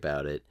happy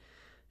about it.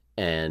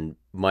 And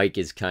Mike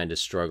is kind of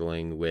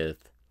struggling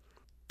with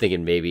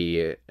thinking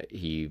maybe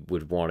he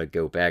would want to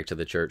go back to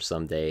the church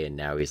someday, and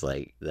now he's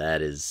like,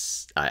 that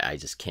is, I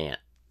just can't.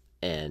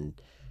 And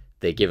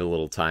they give a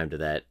little time to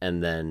that.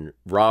 And then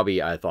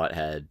Robbie, I thought,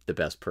 had the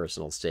best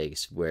personal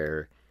stakes,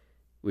 where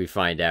we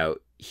find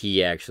out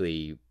he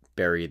actually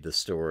buried the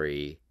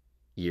story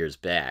years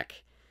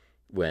back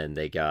when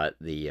they got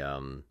the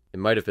it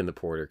might have been the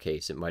Porter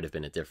case, it might have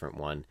been a different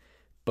one,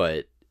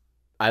 but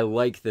I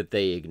like that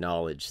they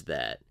acknowledge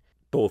that,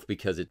 both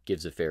because it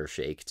gives a fair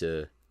shake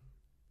to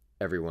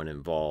everyone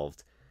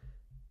involved,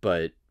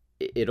 but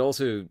it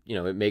also, you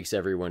know, it makes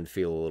everyone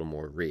feel a little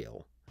more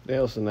real. They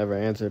also never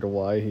answered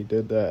why he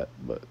did that,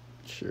 but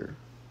sure.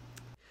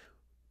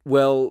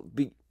 Well,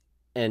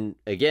 and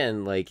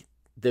again, like,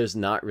 there's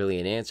not really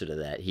an answer to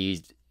that.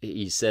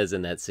 He says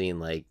in that scene,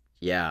 like,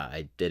 yeah,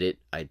 I did it,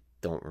 I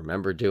don't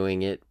remember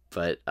doing it,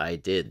 but I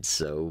did,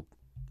 so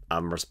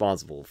I'm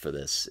responsible for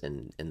this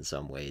in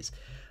some ways.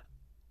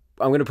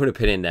 I'm going to put a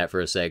pin in that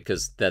for a sec,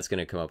 because that's going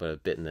to come up a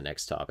bit in the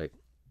next topic.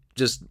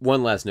 Just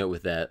one last note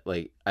with that,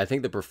 like, I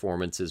think the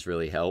performances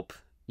really help.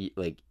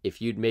 Like,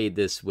 if you'd made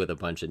this with a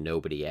bunch of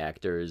nobody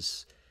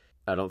actors,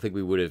 I don't think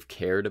we would have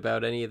cared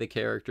about any of the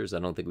characters. I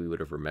don't think we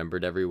would have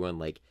remembered everyone.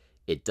 Like,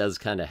 it does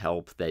kind of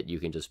help that you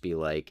can just be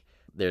like,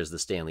 there's the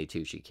Stanley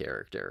Tucci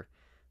character.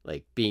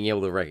 Like, being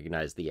able to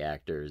recognize the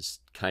actors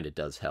kind of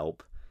does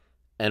help.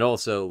 And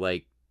also,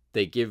 like,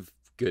 they give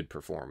good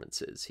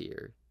performances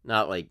here.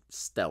 Not, like,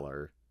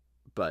 stellar,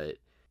 but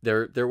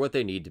they're what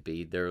they need to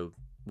be. They're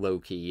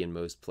low-key in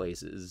most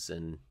places,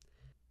 and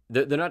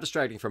they're not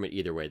distracting from it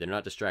either way. They're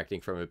not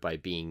distracting from it by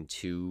being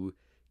too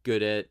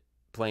good at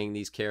playing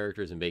these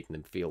characters and making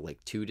them feel,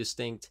 like, too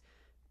distinct,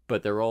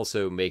 but they're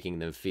also making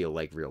them feel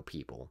like real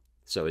people,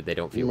 so they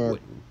don't feel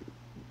wooden.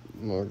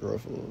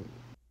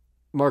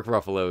 Mark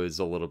Ruffalo is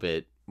a little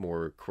bit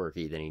more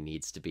quirky than he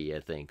needs to be, I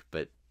think.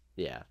 But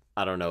yeah,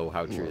 I don't know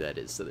how true that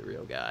is to the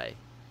real guy.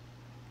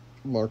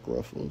 Mark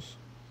Ruffalo's.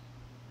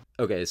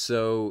 Okay,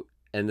 so,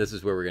 and this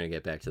is where we're going to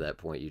get back to that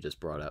point you just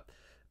brought up.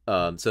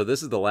 So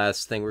this is the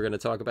last thing we're going to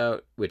talk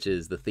about, which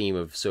is the theme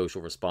of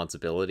social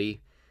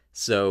responsibility.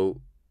 So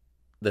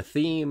the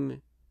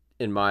theme,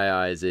 in my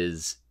eyes,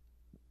 is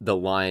the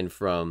line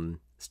from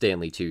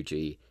Stanley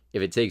Tucci: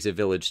 if it takes a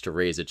village to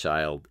raise a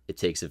child, it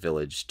takes a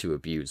village to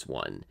abuse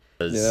one.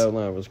 Yeah, that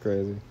line was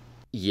crazy.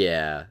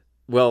 Yeah.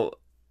 Well,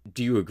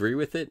 do you agree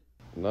with it?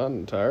 Not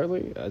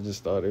entirely. I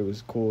just thought it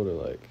was cool to,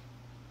 like,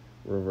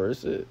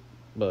 reverse it.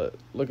 But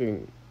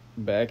looking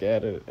back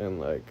at it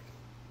and, like,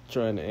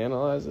 trying to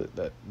analyze it,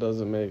 that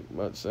doesn't make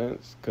much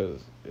sense,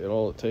 because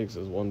all it takes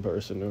is one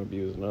person to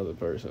abuse another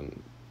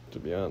person, to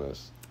be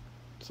honest.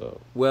 So,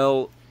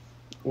 well,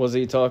 was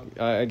he talking?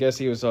 I guess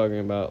he was talking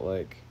about,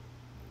 like,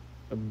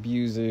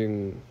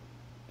 abusing.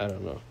 I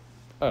don't know.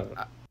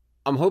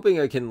 I'm hoping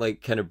I can,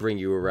 like, kind of bring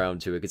you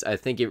around to it, because I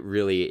think it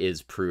really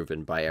is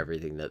proven by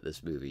everything that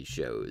this movie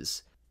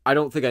shows. I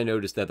don't think I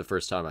noticed that the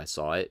first time I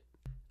saw it.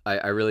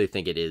 I really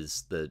think it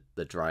is the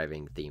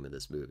driving theme of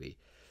this movie.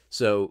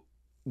 So,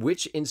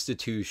 which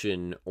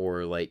institution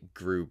or, like,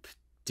 group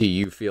do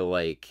you feel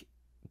like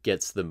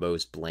gets the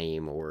most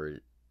blame or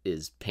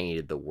is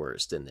painted the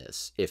worst in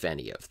this, if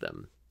any of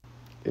them?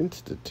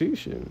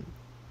 Institution?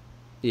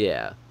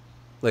 Yeah.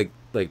 Like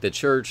the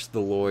church,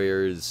 the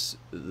lawyers,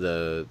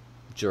 the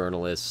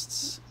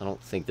journalists. I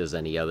don't think there's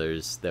any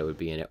others that would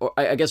be in it. Or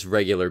I guess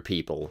regular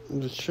people.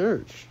 The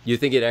church. You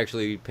think it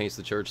actually paints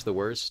the church the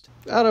worst?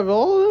 Out of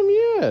all of them,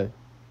 yeah.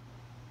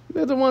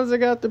 They're the ones that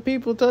got the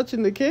people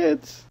touching the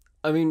kids.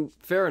 I mean,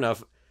 fair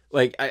enough.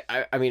 Like,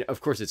 I mean,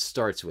 of course it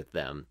starts with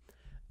them.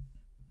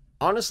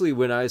 Honestly,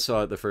 when I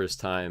saw it the first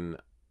time,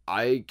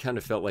 I kind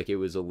of felt like it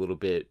was a little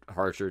bit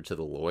harsher to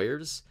the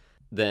lawyers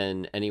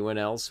than anyone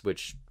else,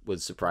 which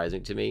was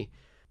surprising to me.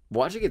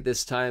 Watching it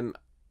this time,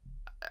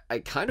 I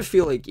kind of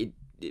feel like it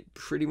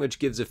pretty much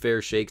gives a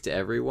fair shake to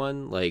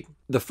everyone. Like,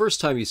 the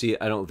first time you see it,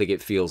 I don't think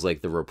it feels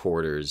like the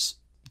reporters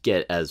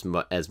get as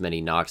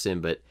many knocks in,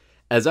 but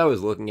as I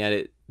was looking at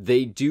it,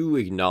 they do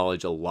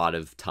acknowledge a lot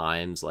of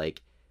times,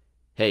 like,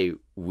 hey,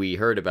 we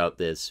heard about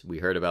this, we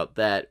heard about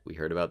that, we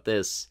heard about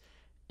this,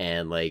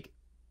 and like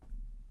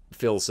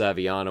Phil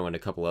Saviano and a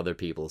couple other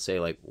people say,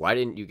 like, why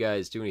didn't you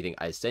guys do anything?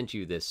 I sent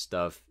you this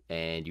stuff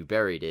and you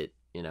buried it,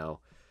 you know.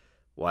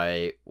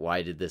 Why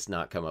did this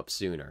not come up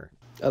sooner?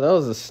 Oh, that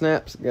was a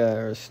Snaps guy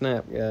or a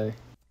Snap guy.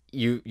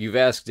 You've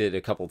asked it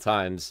a couple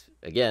times.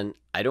 Again,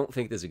 I don't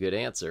think there's a good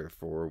answer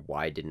for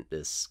why didn't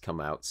this come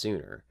out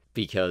sooner.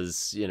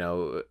 Because, you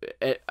know,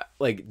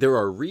 like, there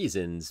are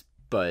reasons,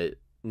 but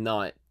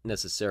not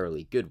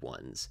necessarily good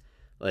ones.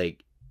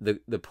 Like,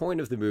 the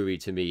point of the movie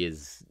to me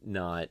is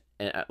not,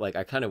 like,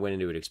 I kind of went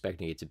into it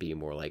expecting it to be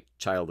more like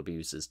child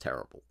abuse is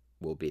terrible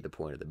will be the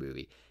point of the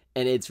movie,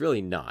 and it's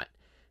really not.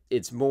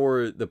 It's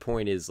more, the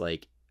point is,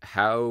 like,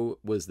 how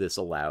was this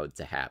allowed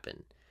to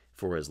happen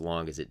for as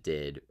long as it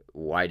did?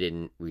 Why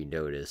didn't we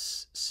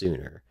notice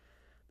sooner?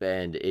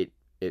 And it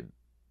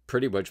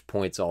pretty much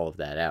points all of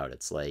that out.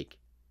 It's like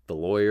the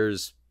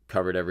lawyers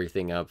covered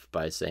everything up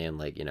by saying,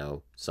 like, you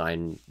know,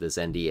 sign this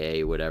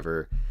NDA,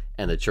 whatever.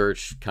 And the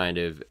church kind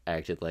of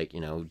acted like,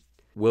 you know,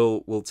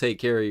 we'll take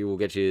care of you, we'll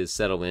get you a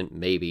settlement,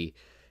 maybe,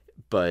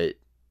 but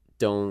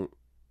don't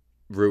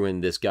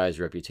ruin this guy's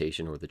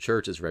reputation or the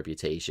church's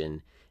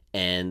reputation.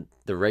 And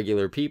the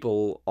regular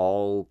people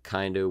all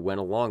kind of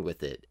went along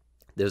with it.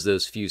 There's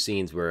those few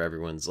scenes where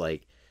everyone's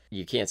like,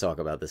 you can't talk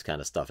about this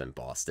kind of stuff in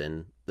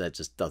Boston. That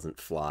just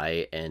doesn't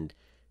fly. And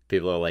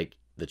people are like,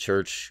 the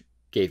church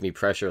gave me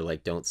pressure,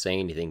 like, don't say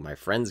anything. My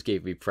friends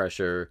gave me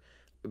pressure.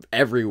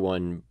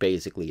 Everyone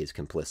basically is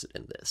complicit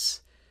in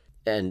this.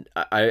 And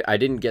I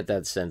didn't get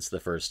that sense the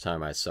first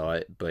time I saw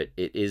it, but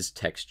it is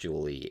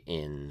textually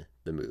in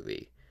the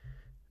movie.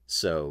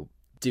 So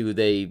do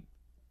they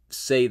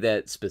say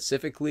that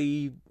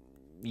specifically?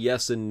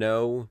 Yes and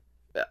no.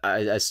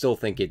 I still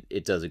think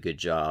it does a good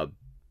job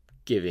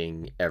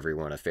giving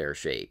everyone a fair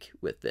shake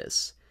with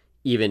this,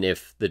 even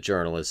if the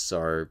journalists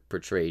are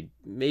portrayed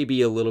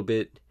maybe a little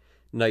bit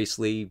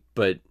nicely.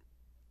 But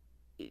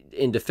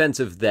in defense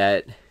of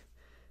that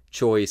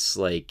choice,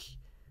 like,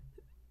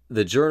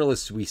 the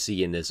journalists we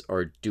see in this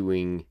are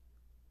doing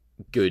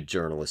good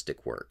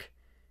journalistic work.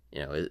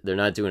 You know, they're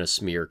not doing a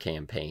smear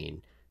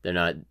campaign. They're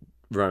not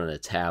running a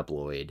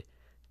tabloid.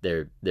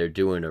 They're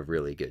doing a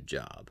really good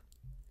job.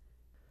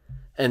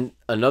 And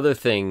another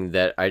thing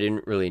that I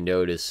didn't really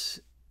notice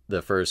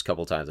the first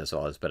couple times I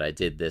saw this, but I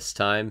did this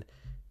time,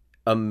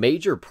 a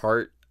major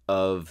part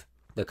of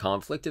the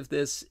conflict of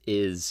this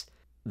is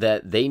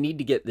that they need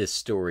to get this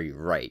story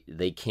right.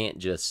 They can't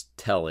just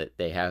tell it.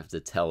 They have to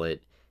tell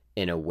it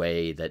in a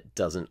way that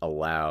doesn't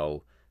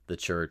allow the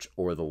church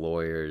or the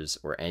lawyers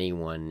or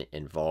anyone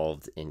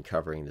involved in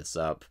covering this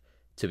up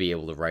to be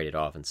able to write it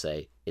off and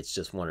say, it's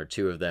just one or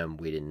two of them,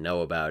 we didn't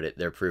know about it.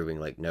 They're proving,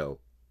 like, no,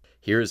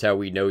 here's how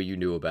we know you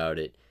knew about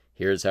it.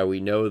 Here's how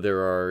we know there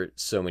are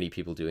so many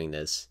people doing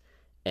this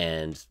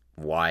and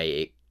why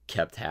it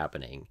kept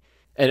happening.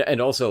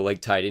 And also,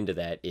 like, tied into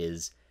that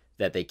is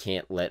that they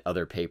can't let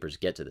other papers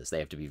get to this. They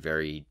have to be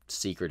very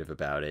secretive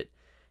about it.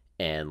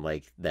 And,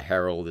 like, the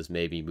Herald is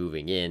maybe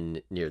moving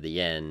in near the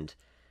end.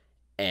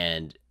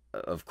 And,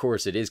 of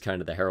course, it is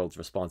kind of the Herald's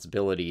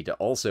responsibility to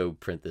also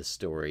print this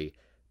story.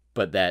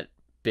 But that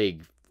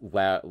big,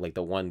 loud, like,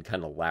 the one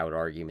kind of loud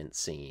argument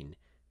scene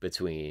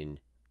between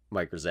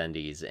Mike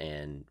Resendiz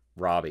and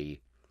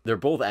Robbie, they're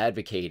both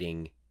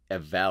advocating a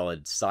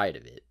valid side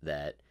of it,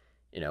 that,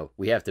 you know,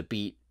 we have to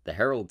beat the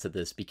Herald to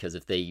this, because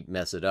if they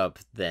mess it up,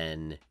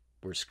 then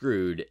we're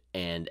screwed,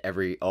 and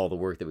all the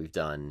work that we've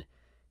done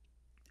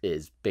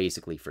is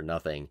basically for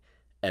nothing.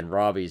 And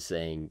Robbie's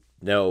saying,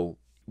 no,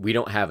 we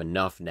don't have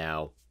enough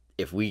now.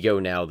 If we go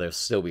now, they'll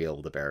still be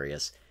able to bury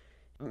us.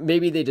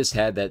 Maybe they just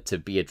had that to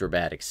be a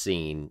dramatic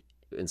scene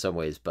in some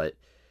ways, but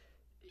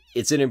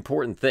it's an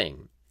important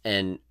thing.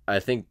 And I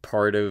think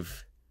part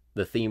of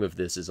the theme of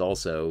this is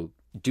also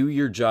do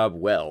your job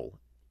well.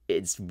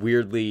 It's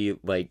weirdly,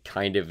 like,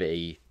 kind of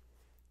a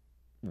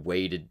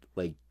way to,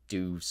 like,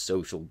 do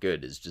social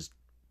good, is just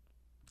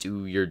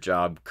do your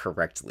job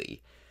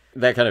correctly.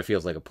 That kind of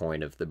feels like a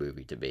point of the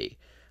movie to me.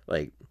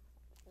 Like,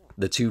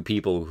 the two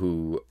people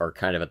who are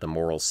kind of at the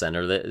moral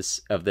center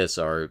of this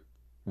are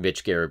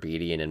Mitch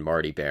Garabedian and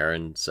Marty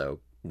Baron, so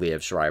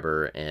Liev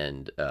Schreiber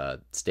and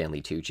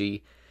Stanley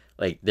Tucci.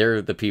 Like,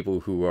 they're the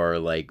people who are,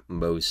 like,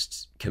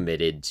 most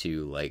committed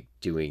to, like,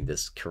 doing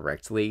this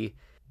correctly.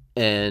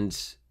 And,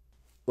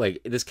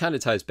 like, this kind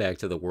of ties back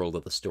to the world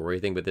of the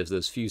story thing, but there's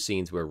those few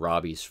scenes where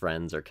Robbie's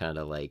friends are kind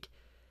of, like,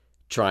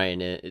 trying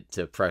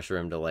to pressure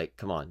him to, like,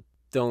 come on,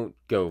 don't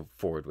go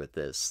forward with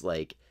this.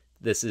 Like,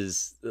 this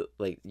is,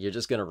 like, you're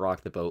just going to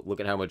rock the boat. Look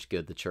at how much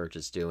good the church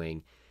is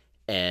doing.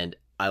 And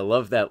I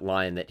love that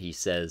line that he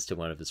says to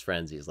one of his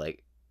friends. He's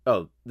like,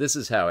 "Oh, this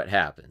is how it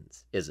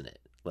happens, isn't it?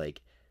 Like,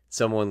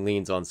 someone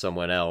leans on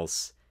someone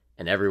else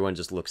and everyone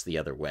just looks the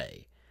other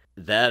way."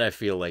 That I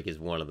feel like is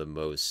one of the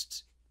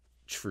most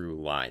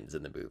true lines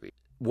in the movie.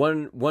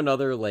 One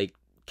other like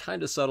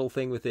kind of subtle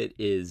thing with it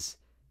is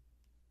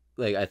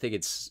like I think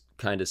it's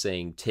kind of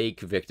saying take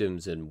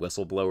victims and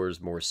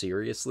whistleblowers more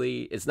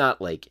seriously. It's not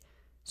like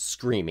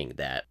screaming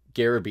that.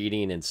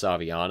 Garabedian and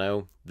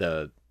Saviano,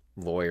 the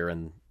lawyer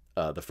and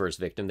the first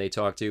victim they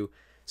talk to,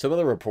 some of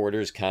the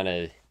reporters kind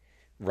of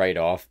write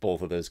off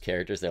both of those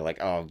characters. They're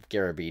like, oh,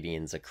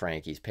 Garabedian's a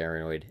crank, he's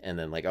paranoid. And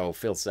then like, oh,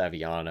 Phil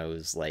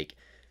Saviano's like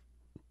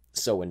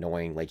so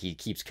annoying, like he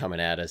keeps coming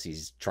at us,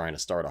 he's trying to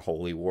start a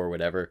holy war,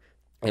 whatever.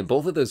 And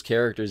both of those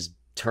characters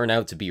turn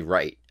out to be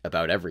right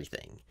about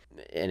everything.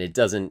 And it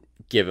doesn't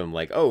give him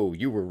like, oh,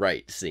 you were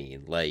right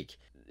scene. Like,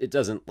 it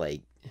doesn't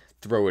like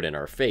throw it in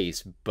our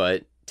face,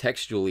 but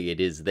textually it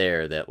is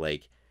there that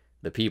like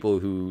the people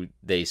who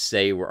they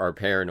say are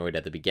paranoid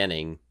at the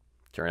beginning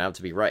turn out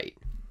to be right.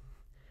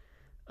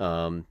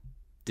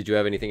 Did you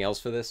have anything else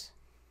for this?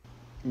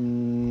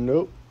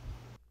 Nope.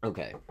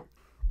 Okay.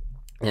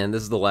 And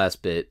this is the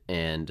last bit,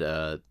 and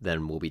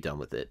then we'll be done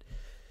with it.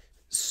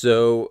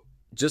 So,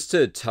 just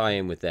to tie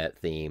in with that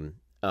theme,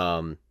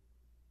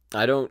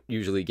 I don't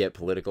usually get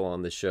political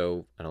on this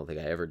show. I don't think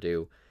I ever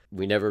do.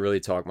 We never really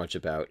talk much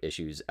about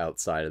issues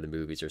outside of the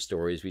movies or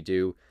stories we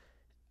do.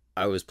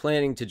 I was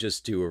planning to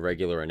just do a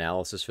regular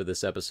analysis for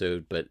this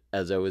episode, but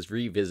as I was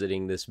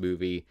revisiting this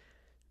movie,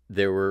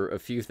 there were a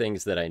few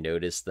things that I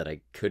noticed that I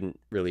couldn't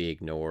really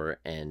ignore,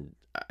 and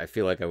I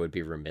feel like I would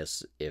be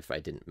remiss if I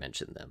didn't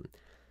mention them.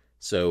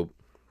 So,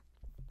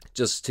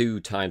 just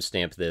to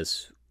timestamp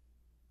this,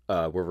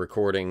 we're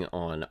recording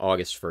on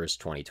August 1st,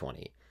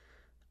 2020.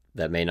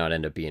 That may not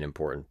end up being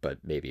important, but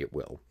maybe it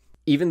will.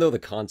 Even though the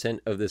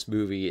content of this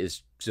movie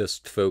is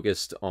just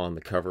focused on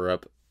the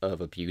cover-up of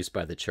abuse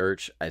by the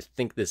church, I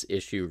think this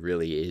issue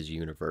really is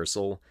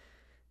universal.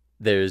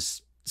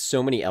 There's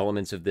so many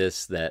elements of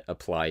this that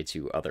apply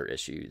to other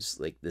issues.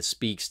 Like, this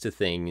speaks to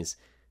things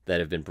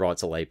that have been brought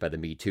to light by the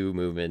Me Too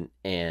movement,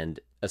 and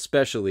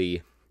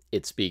especially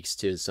it speaks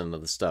to some of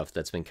the stuff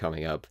that's been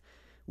coming up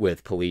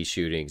with police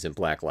shootings and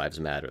Black Lives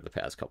Matter the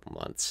past couple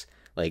months.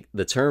 Like,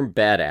 the term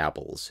bad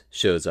apples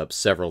shows up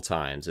several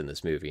times in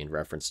this movie in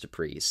reference to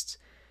priests,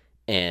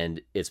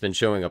 and it's been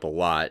showing up a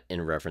lot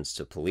in reference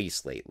to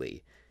police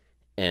lately.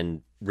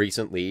 And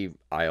recently,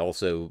 I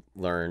also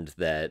learned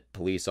that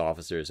police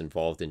officers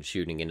involved in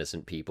shooting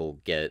innocent people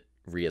get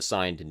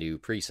reassigned to new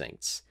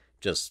precincts,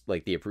 just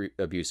like the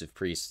abusive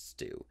priests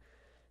do.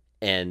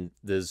 And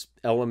there's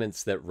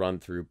elements that run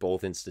through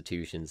both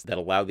institutions that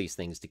allow these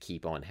things to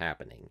keep on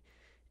happening.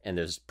 And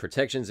there's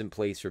protections in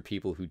place for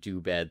people who do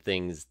bad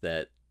things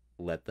that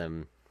let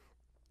them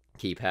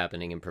keep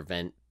happening and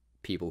prevent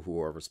people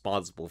who are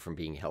responsible from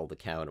being held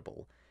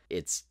accountable.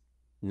 It's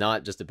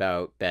not just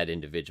about bad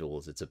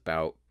individuals, it's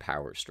about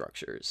power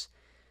structures.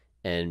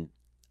 And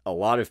a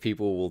lot of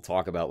people will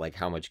talk about like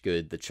how much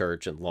good the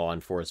church and law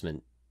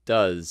enforcement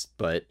does,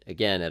 but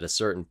again, at a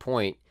certain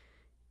point,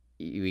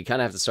 we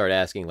kind of have to start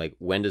asking, like,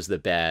 when does the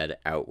bad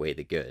outweigh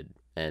the good?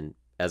 And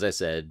as I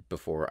said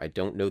before, I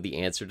don't know the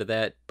answer to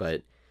that,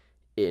 but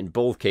in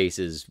both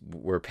cases,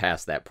 we're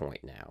past that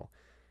point now.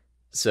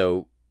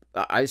 So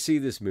I see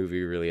this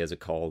movie really as a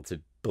call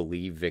to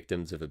believe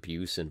victims of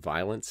abuse and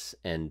violence,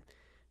 and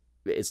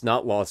it's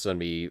not lost on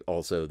me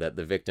also that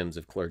the victims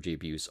of clergy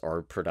abuse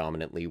are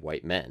predominantly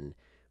white men,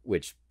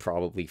 which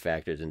probably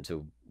factors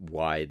into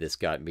why this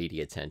got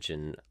media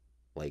attention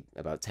like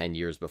about 10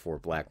 years before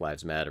Black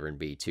Lives Matter and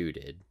Me Too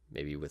did,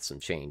 maybe with some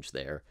change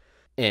there.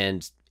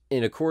 And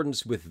in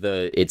accordance with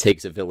the It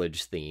Takes a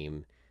Village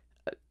theme,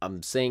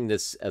 I'm saying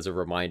this as a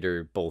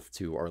reminder both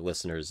to our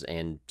listeners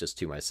and just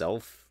to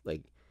myself.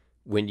 Like,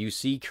 when you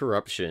see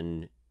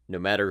corruption, no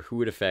matter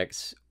who it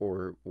affects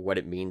or what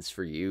it means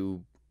for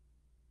you,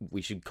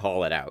 we should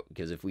call it out,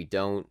 because if we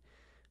don't,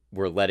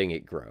 we're letting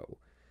it grow.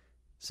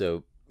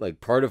 So,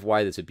 like, part of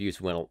why this abuse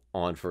went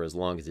on for as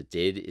long as it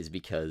did is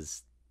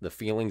because the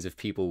feelings of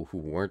people who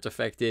weren't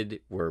affected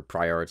were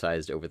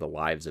prioritized over the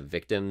lives of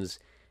victims,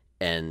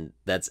 and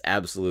that's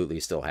absolutely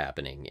still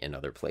happening in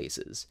other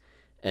places.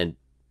 And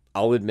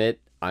I'll admit,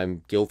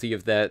 I'm guilty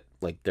of that.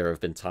 Like, there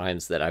have been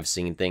times that I've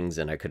seen things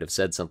and I could have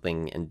said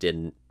something and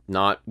didn't,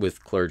 not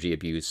with clergy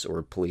abuse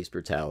or police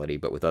brutality,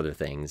 but with other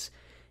things.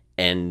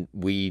 And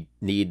we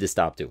need to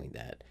stop doing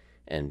that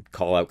and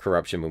call out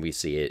corruption when we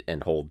see it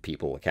and hold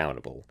people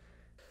accountable.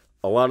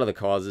 A lot of the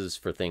causes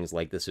for things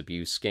like this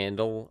abuse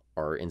scandal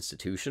are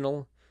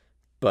institutional,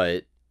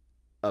 but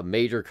a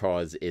major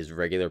cause is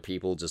regular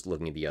people just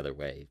looking the other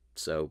way.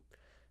 So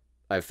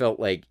I felt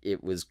like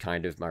it was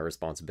kind of my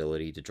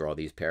responsibility to draw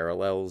these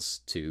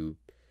parallels to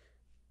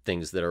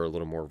things that are a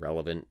little more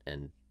relevant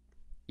and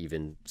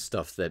even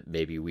stuff that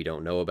maybe we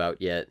don't know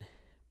about yet,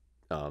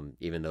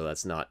 even though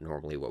that's not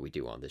normally what we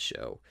do on this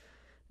show.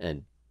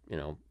 And, you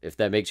know, if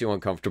that makes you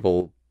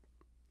uncomfortable,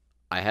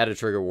 I had a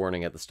trigger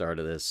warning at the start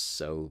of this,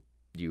 so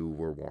you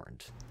were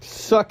warned.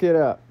 Suck it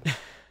up.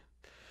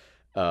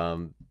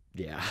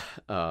 Yeah.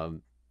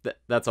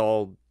 That's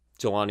all.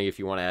 Jelani, if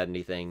you want to add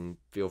anything,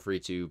 feel free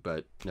to,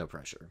 but no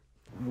pressure.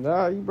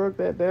 Nah, you broke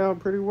that down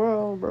pretty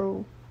well,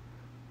 bro.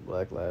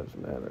 Black Lives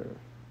Matter.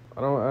 I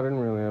didn't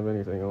really have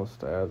anything else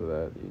to add to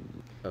that. You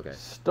Okay.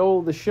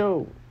 stole the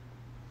show.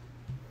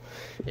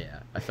 Yeah,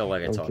 I felt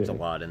like I talked a Okay.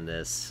 lot in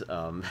this.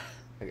 I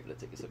gotta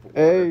take a sip of water.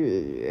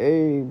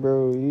 Hey,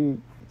 bro,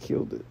 you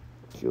killed it.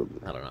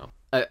 I don't know.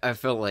 I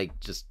felt like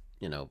just,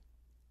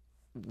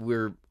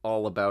 we're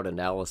all about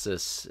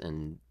analysis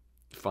and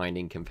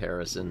finding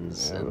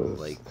comparisons Yeah, and let's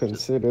like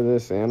consider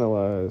this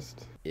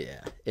analyzed.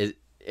 yeah.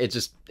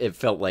 It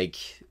felt like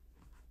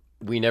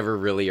we never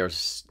really are.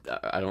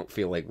 I don't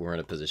feel like we're in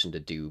a position to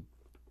do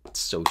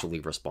socially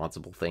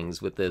responsible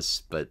things with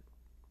this, but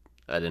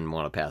I didn't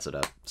want to pass it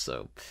up.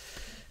 So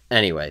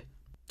anyway,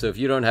 so if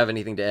you don't have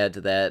anything to add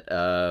to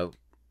that,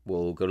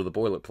 we'll go to the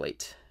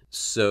boilerplate.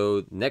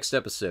 So next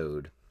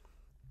episode,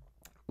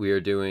 we are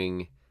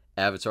doing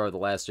Avatar: The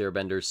Last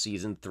Airbender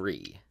Season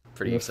 3.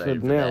 Pretty The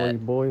excited for finale,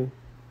 that. boy.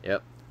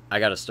 Yep. I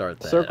gotta start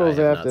that. Circles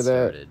I have after not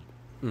that.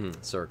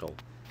 started. Circle.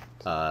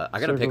 I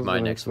gotta pick Circle's my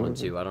the next one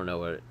movie. too. I don't know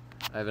what.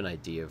 I have an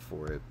idea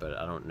for it, but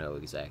I don't know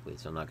exactly,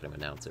 so I'm not gonna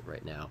announce it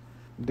right now.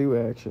 Do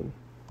action.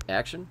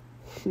 Action?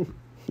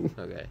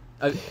 Okay.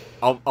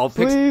 I'll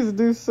pick. Please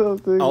do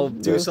something. I'll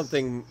do just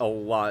something a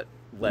lot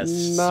less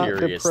not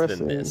serious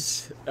depressing. than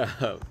this.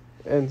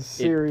 and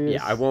serious.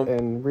 Yeah, I won't.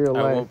 And real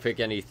I life. won't pick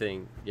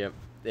anything. Yep.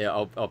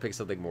 Yeah, I'll pick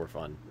something more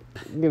fun.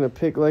 You're gonna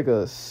pick like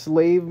a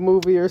slave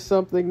movie or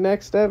something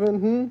next,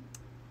 Evan?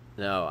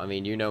 No, I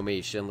mean, you know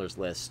me, Schindler's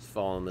List,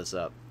 following this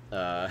up.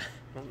 I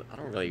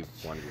don't really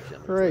want to do Schindler's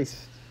List. Christ.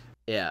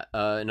 Yeah.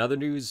 In other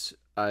news,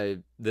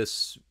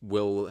 this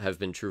will have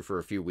been true for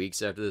a few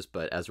weeks after this,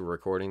 but as we're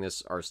recording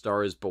this, our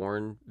Star is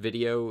Born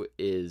video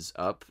is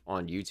up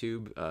on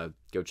YouTube.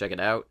 Go check it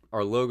out.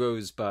 Our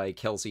logo's by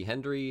Kelsey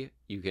Hendry.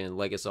 You can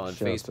like us on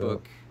Shouts Facebook.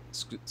 out.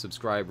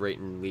 Subscribe, rate,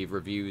 and leave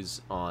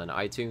reviews on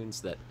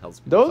iTunes. That helps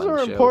people Those find are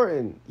the show.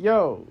 important.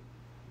 Yo,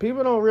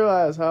 people don't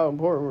realize how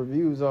important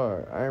reviews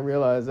are. I didn't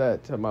realize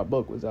that till my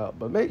book was out.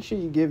 But make sure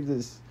you give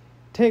this,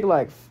 take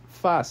like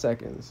 5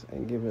 seconds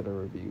and give it a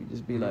review.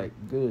 Just be like,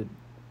 good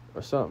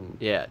or something.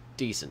 Yeah,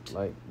 decent.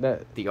 Like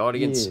that. The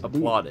audience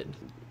applauded.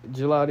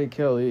 Jelani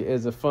Kelly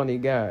is a funny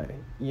guy.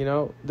 You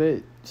know,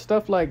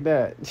 stuff like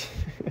that.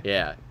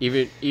 Yeah,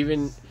 even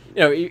even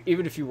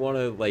if you want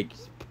to like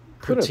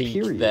Put a critique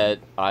period. that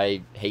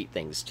I hate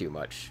things too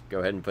much,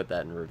 go ahead and put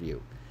that in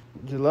review.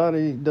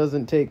 Jelani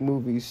doesn't take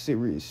movies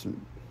seriously.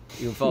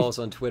 You can follow us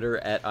on Twitter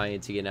at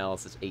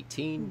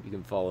INTAnalysis18. You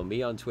can follow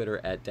me on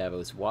Twitter at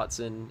Davos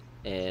Watson.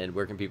 And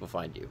where can people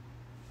find you?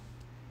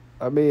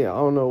 I mean, I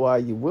don't know why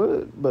you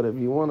would, but if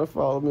you want to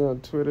follow me on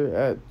Twitter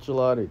at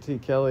Jelani T.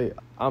 Kelly,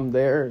 I'm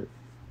there.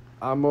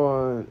 I'm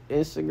on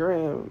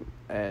Instagram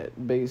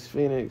at Base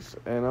Phoenix,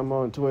 and I'm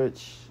on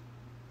Twitch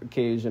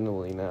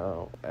occasionally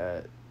now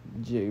at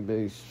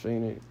JBase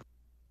Phoenix.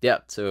 Yeah,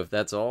 so if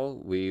that's all,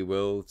 we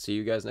will see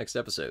you guys next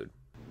episode.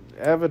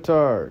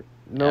 Avatar.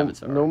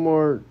 Avatar. No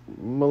more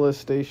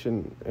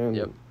molestation and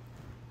Yep.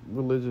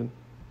 religion.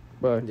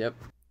 Bye. Yep,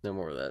 no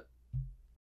more of that.